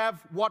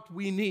have what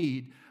we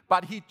need,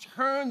 but he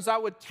turns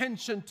our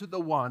attention to the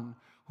one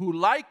who,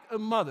 like a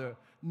mother,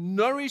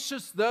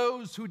 nourishes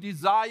those who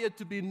desire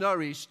to be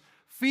nourished,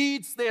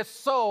 feeds their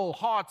soul,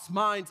 hearts,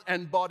 minds,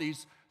 and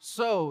bodies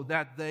so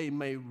that they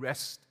may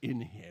rest in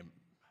him.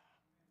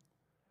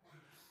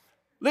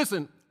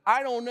 Listen,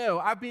 I don't know.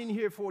 I've been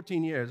here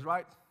 14 years,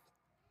 right?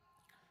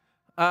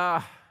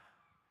 I've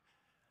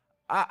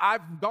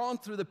gone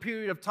through the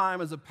period of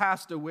time as a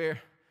pastor where,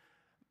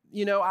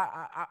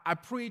 I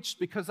preached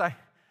because I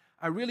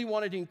really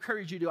wanted to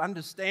encourage you to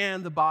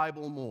understand the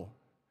Bible more.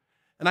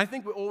 And I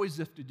think we always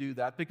have to do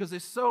that because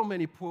there's so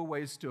many poor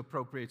ways to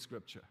appropriate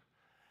Scripture.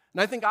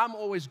 And I think I'm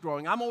always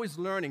growing. I'm always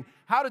learning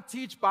how to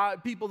teach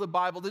people the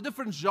Bible, the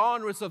different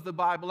genres of the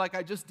Bible, like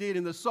I just did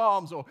in the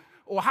Psalms,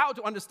 or how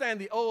to understand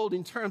the Old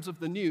in terms of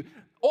the New.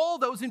 All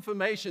those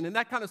information and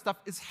that kind of stuff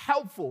is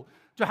helpful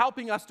to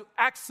helping us to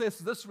access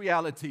this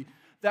reality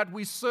that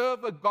we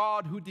serve a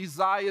God who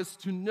desires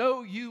to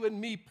know you and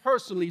me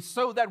personally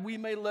so that we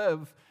may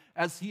live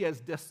as He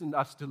has destined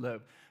us to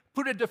live.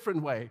 Put a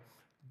different way,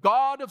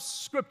 God of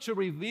Scripture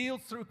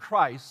revealed through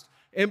Christ,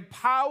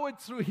 empowered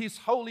through His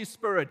Holy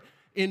Spirit,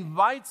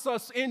 invites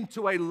us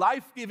into a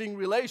life-giving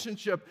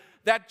relationship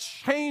that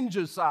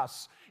changes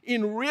us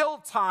in real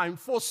time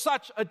for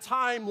such a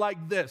time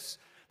like this.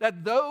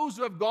 That those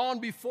who have gone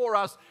before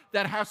us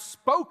that have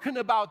spoken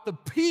about the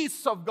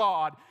peace of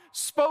God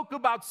spoke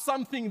about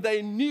something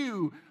they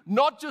knew,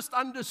 not just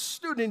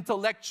understood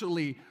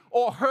intellectually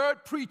or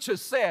heard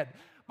preachers said,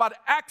 but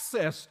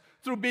accessed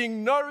through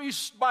being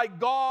nourished by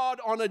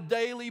God on a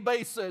daily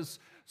basis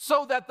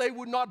so that they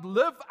would not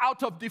live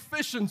out of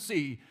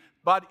deficiency,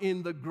 but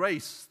in the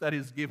grace that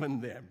is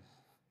given them.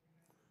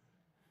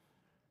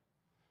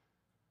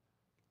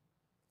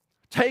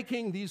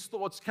 Taking these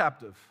thoughts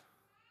captive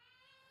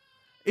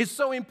is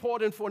so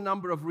important for a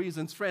number of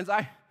reasons. Friends,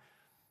 I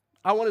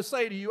want to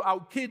say to you, our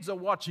kids are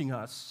watching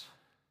us.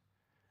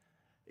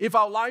 If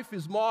our life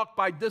is marked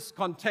by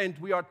discontent,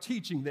 we are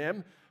teaching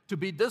them to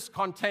be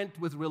discontent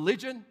with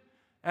religion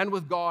and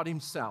with God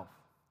Himself.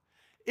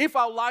 If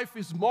our life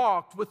is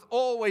marked with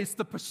always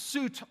the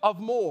pursuit of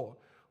more,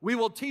 we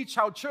will teach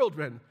our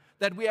children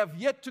that we have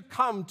yet to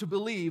come to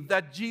believe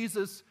that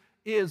Jesus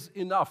is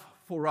enough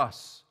for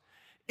us.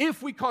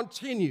 If we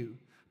continue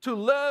to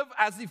live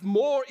as if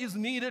more is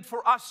needed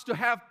for us to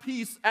have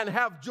peace and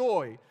have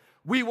joy,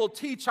 we will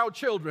teach our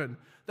children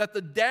that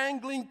the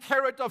dangling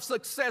carrot of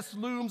success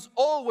looms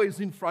always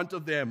in front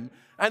of them,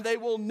 and they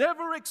will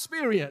never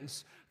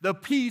experience the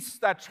peace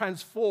that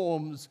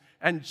transforms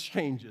and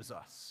changes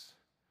us.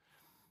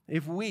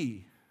 If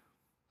we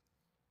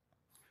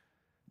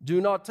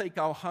do not take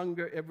our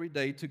hunger every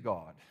day to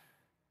God,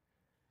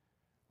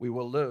 we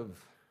will live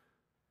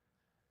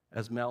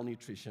as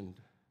malnutritioned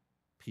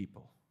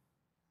people.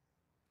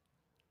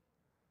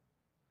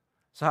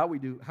 So how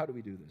do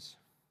we do this?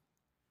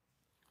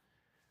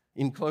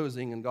 In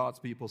closing, and God's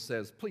people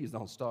says, please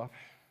don't stop.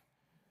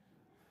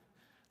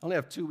 I only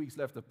have 2 weeks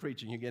left of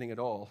preaching. You're getting it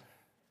all.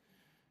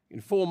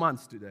 In 4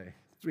 months today.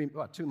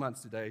 2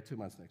 months today, 2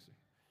 months next week.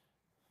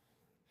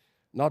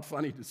 Not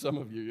funny to some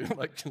of you. You're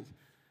like,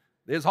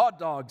 there's hot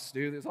dogs,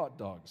 Stu. There's hot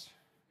dogs.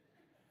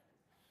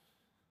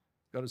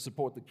 Got to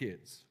support the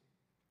kids.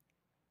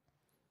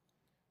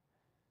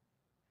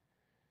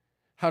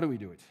 How do we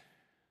do it?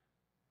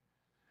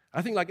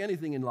 I think like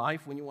anything in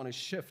life, when you want to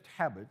shift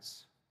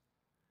habits,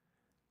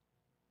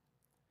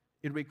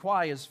 it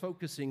requires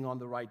focusing on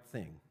the right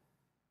thing.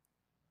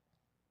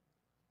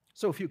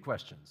 So a few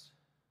questions.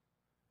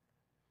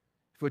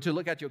 If we're to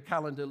look at your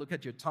calendar, look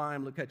at your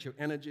time, look at your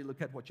energy,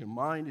 look at what your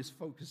mind is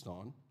focused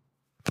on,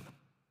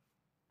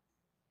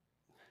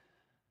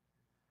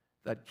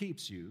 that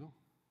keeps you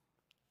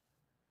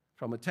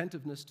from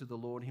attentiveness to the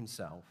Lord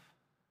Himself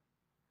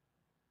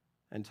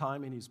and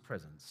time in His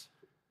presence,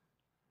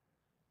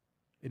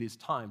 it is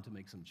time to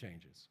make some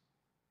changes.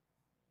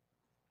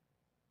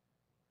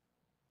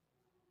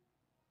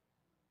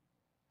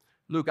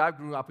 Look, I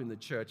grew up in the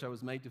church. I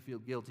was made to feel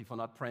guilty for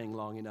not praying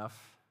long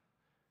enough,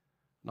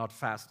 not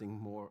fasting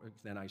more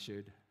than I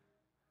should.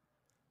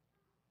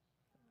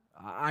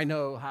 I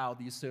know how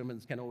these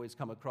sermons can always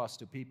come across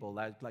to people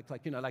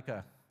like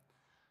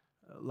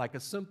a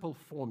simple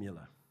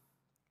formula.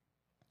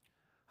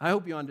 I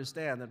hope you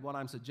understand that what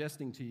I'm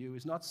suggesting to you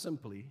is not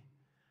simply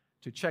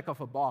to check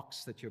off a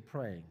box that you're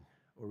praying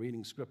or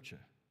reading Scripture,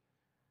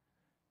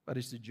 but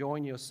is to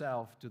join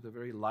yourself to the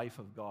very life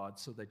of God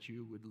so that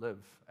you would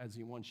live as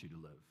He wants you to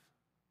live.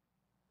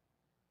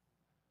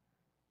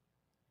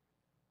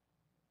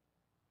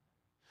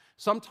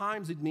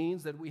 Sometimes it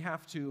means that we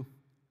have to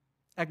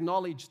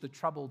acknowledge the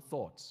troubled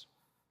thoughts.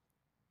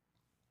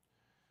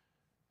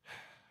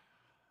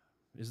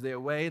 Is there a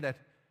way that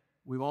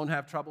we won't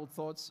have troubled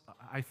thoughts?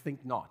 I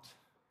think not.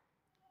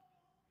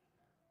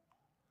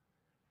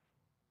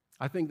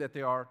 I think that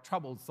there are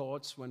troubled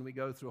thoughts when we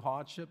go through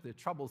hardship. There are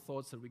troubled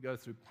thoughts that we go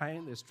through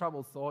pain. There's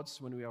troubled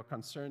thoughts when we are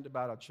concerned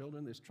about our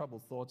children. There's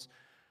troubled thoughts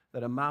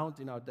that amount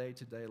in our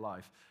day-to-day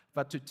life.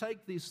 But to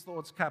take these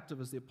thoughts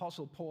captive, as the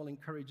Apostle Paul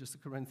encourages the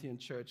Corinthian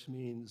church,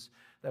 means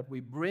that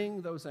we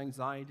bring those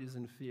anxieties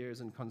and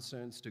fears and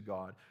concerns to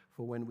God.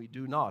 For when we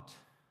do not,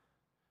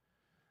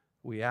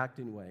 we act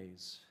in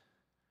ways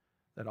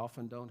that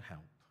often don't help,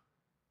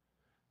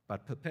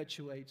 but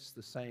perpetuates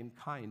the same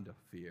kind of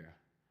fear,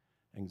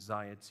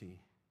 anxiety,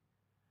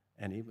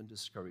 and even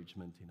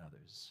discouragement in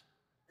others.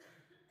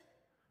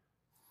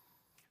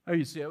 Oh,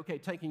 you say, okay,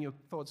 taking your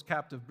thoughts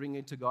captive, bringing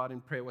it to God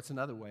in prayer. What's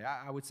another way?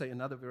 I would say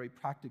another very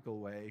practical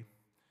way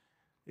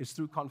is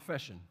through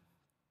confession.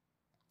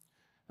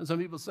 And some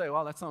people say,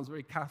 well, that sounds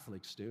very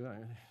Catholic, Stu.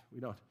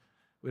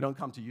 We don't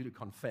come to you to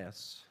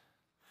confess.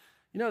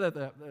 You know that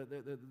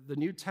the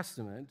New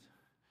Testament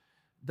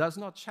does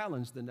not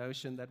challenge the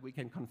notion that we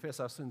can confess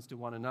our sins to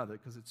one another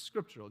because it's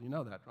scriptural. You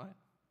know that, right?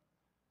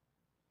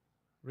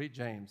 Read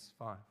James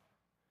 5.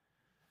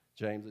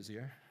 James is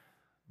here,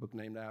 book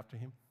named after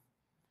him.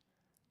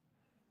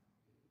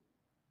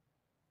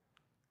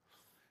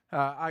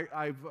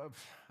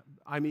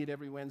 I meet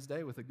every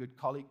Wednesday with a good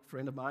colleague,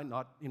 friend of mine,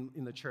 not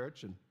in the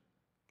church and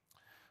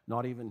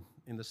not even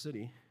in the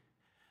city.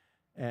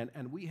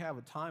 And we have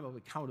a time of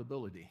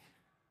accountability.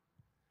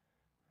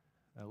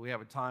 We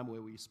have a time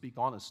where we speak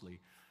honestly.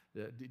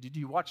 Did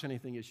you watch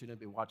anything you shouldn't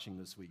be watching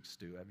this week,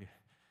 Stu? Have you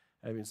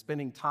been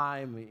spending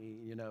time,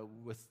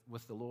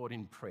 with the Lord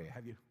in prayer?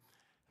 Have you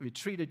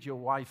treated your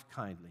wife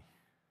kindly?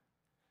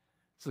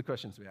 It's the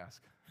questions we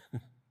ask.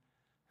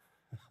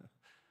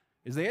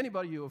 Is there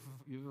anybody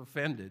you've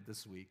offended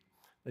this week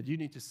that you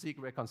need to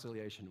seek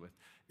reconciliation with?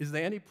 Is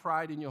there any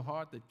pride in your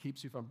heart that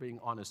keeps you from being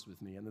honest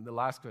with me? And then the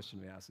last question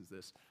we ask is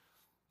this: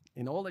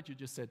 in all that you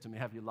just said to me,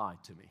 have you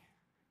lied to me?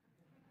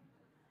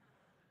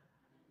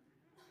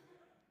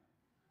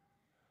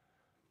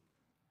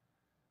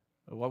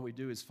 What we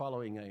do is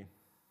following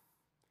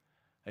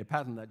a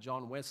pattern that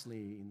John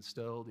Wesley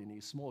instilled in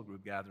his small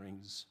group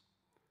gatherings,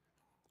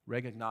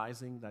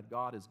 recognizing that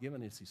God has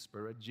given us His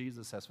Spirit,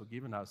 Jesus has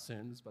forgiven our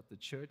sins, but the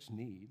church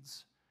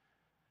needs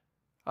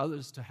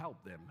others to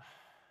help them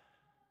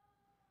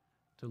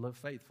to live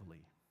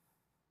faithfully.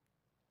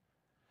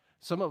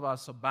 Some of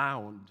us are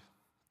bound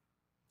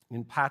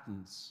in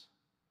patterns,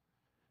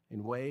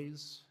 in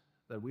ways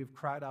that we've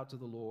cried out to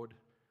the Lord,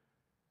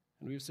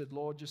 and we've said,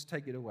 Lord, just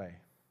take it away.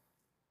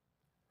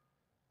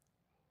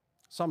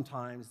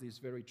 Sometimes these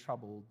very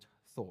troubled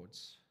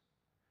thoughts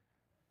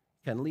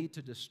can lead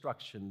to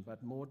destruction,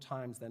 but more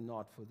times than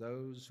not, for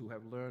those who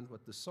have learned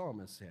what the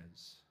psalmist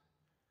says,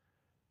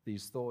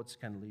 these thoughts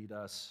can lead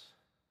us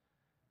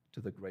to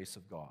the grace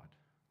of God.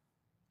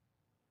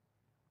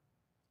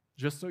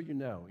 Just so you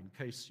know, in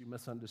case you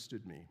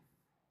misunderstood me,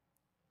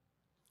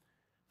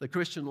 the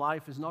Christian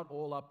life is not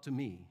all up to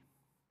me.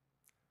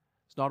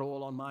 It's not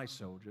all on my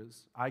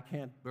shoulders. I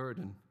can't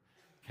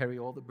carry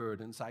all the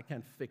burdens. I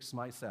can't fix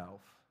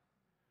myself.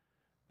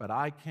 But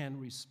I can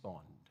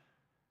respond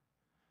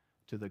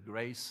to the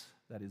grace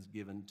that is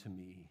given to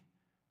me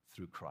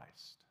through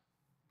Christ.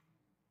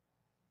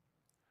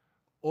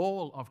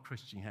 All of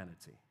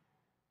Christianity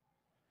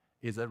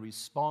is a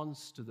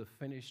response to the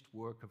finished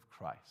work of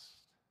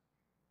Christ.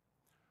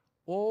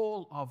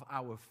 All of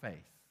our faith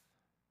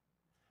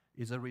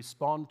is a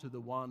response to the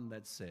one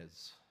that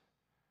says,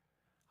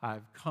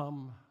 I've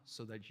come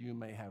so that you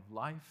may have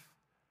life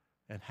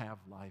and have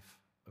life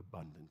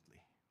abundantly.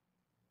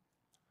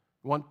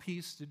 You want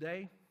peace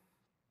today?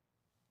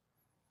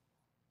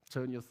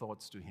 Turn your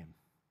thoughts to Him.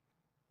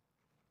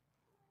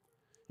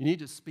 You need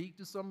to speak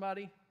to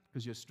somebody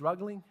because you're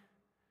struggling?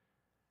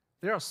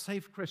 There are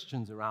safe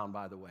Christians around,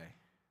 by the way.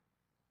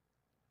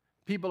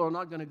 People are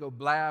not going to go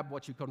blab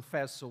what you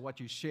confess or what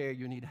you share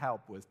you need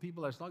help with.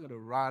 People are not going to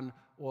run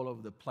all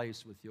over the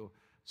place with your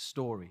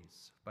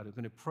stories, but are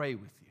going to pray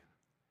with you,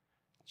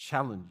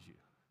 challenge you,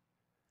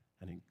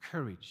 and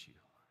encourage you.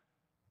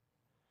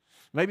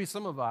 Maybe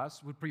some of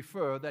us would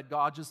prefer that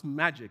God just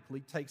magically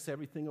takes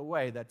everything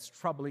away that's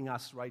troubling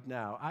us right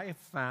now. I have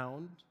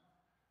found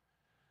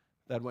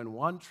that when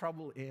one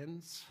trouble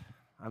ends,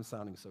 I'm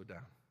sounding so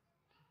down,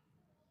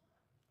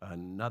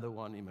 another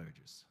one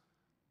emerges.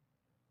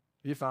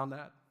 Have you found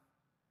that?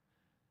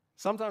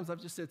 Sometimes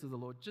I've just said to the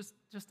Lord, just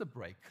a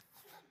break,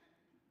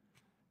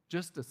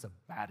 just a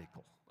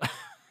sabbatical.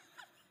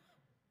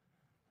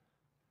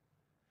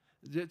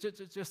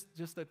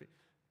 just that.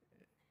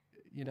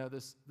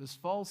 This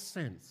false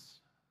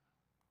sense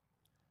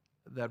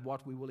that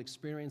what we will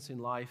experience in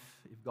life,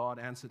 if God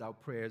answered our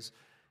prayers,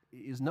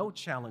 is no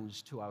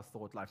challenge to our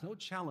thought life, no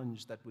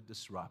challenge that would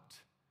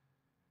disrupt.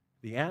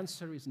 The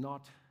answer is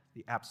not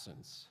the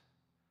absence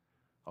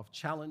of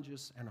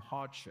challenges and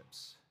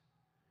hardships.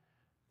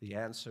 The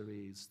answer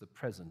is the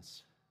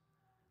presence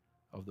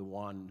of the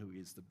one who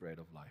is the bread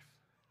of life.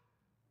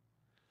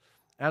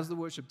 As the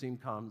worship team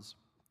comes,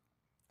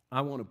 I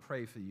want to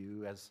pray for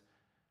you as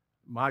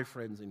my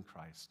friends in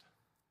Christ.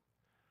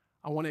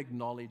 I want to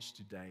acknowledge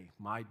today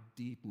my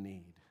deep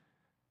need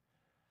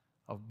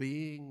of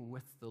being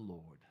with the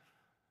Lord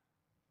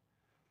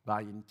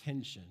by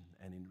intention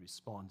and in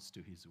response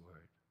to His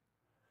word.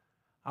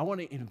 I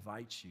want to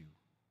invite you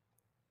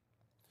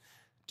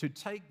to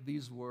take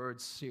these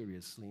words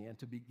seriously and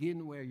to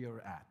begin where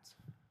you're at.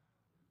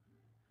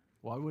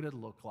 What would it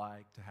look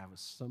like to have a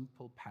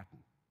simple pattern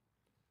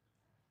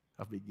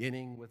of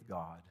beginning with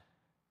God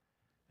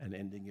and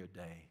ending your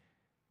day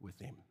with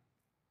Him?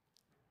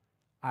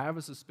 I have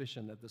a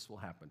suspicion that this will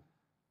happen.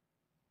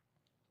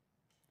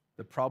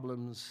 The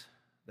problems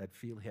that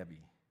feel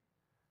heavy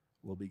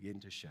will begin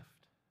to shift.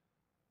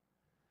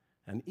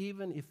 And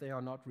even if they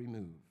are not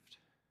removed,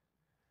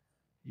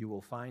 you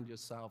will find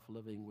yourself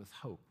living with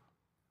hope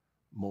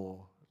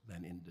more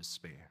than in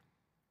despair.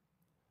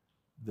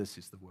 This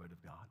is the Word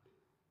of God.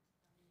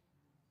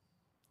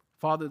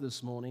 Father,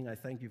 this morning, I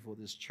thank you for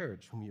this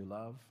church whom you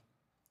love.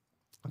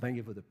 I thank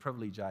you for the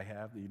privilege I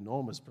have, the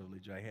enormous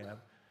privilege I have,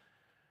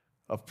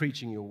 of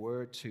preaching your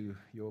word to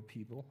your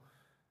people.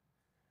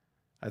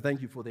 I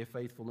thank you for their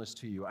faithfulness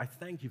to you. I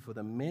thank you for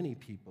the many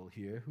people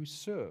here who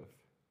serve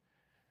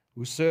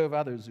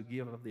others, who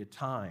give of their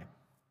time.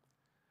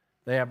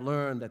 They have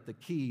learned that the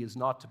key is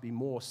not to be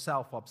more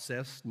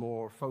self-obsessed,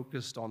 more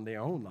focused on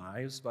their own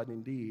lives, but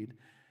indeed,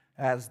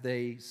 as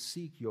they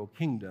seek your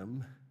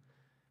kingdom,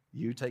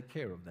 you take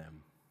care of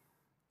them.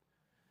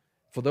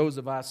 For those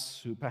of us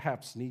who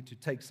perhaps need to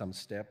take some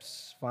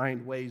steps,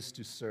 find ways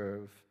to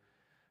serve,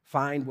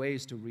 find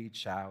ways to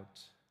reach out,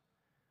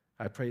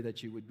 I pray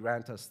that you would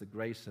grant us the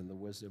grace and the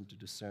wisdom to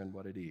discern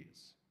what it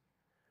is.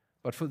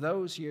 But for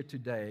those here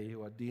today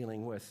who are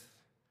dealing with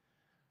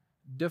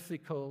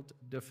difficult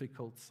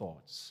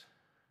thoughts,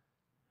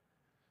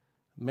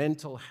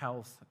 mental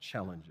health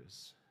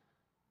challenges,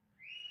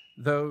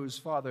 those,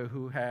 Father,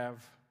 who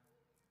have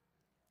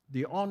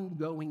the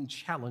ongoing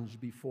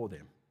challenge before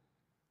them,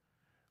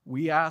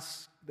 we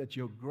ask that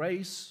your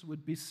grace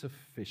would be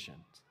sufficient,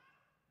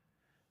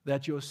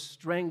 that your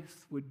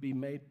strength would be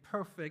made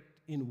perfect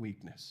in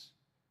weakness,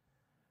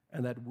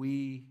 and that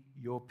we,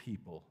 your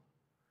people,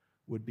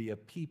 would be a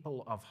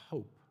people of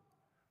hope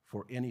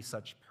for any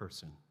such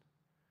person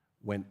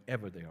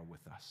whenever they are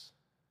with us.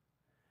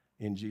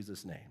 In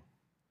Jesus' name,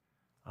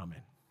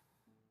 amen.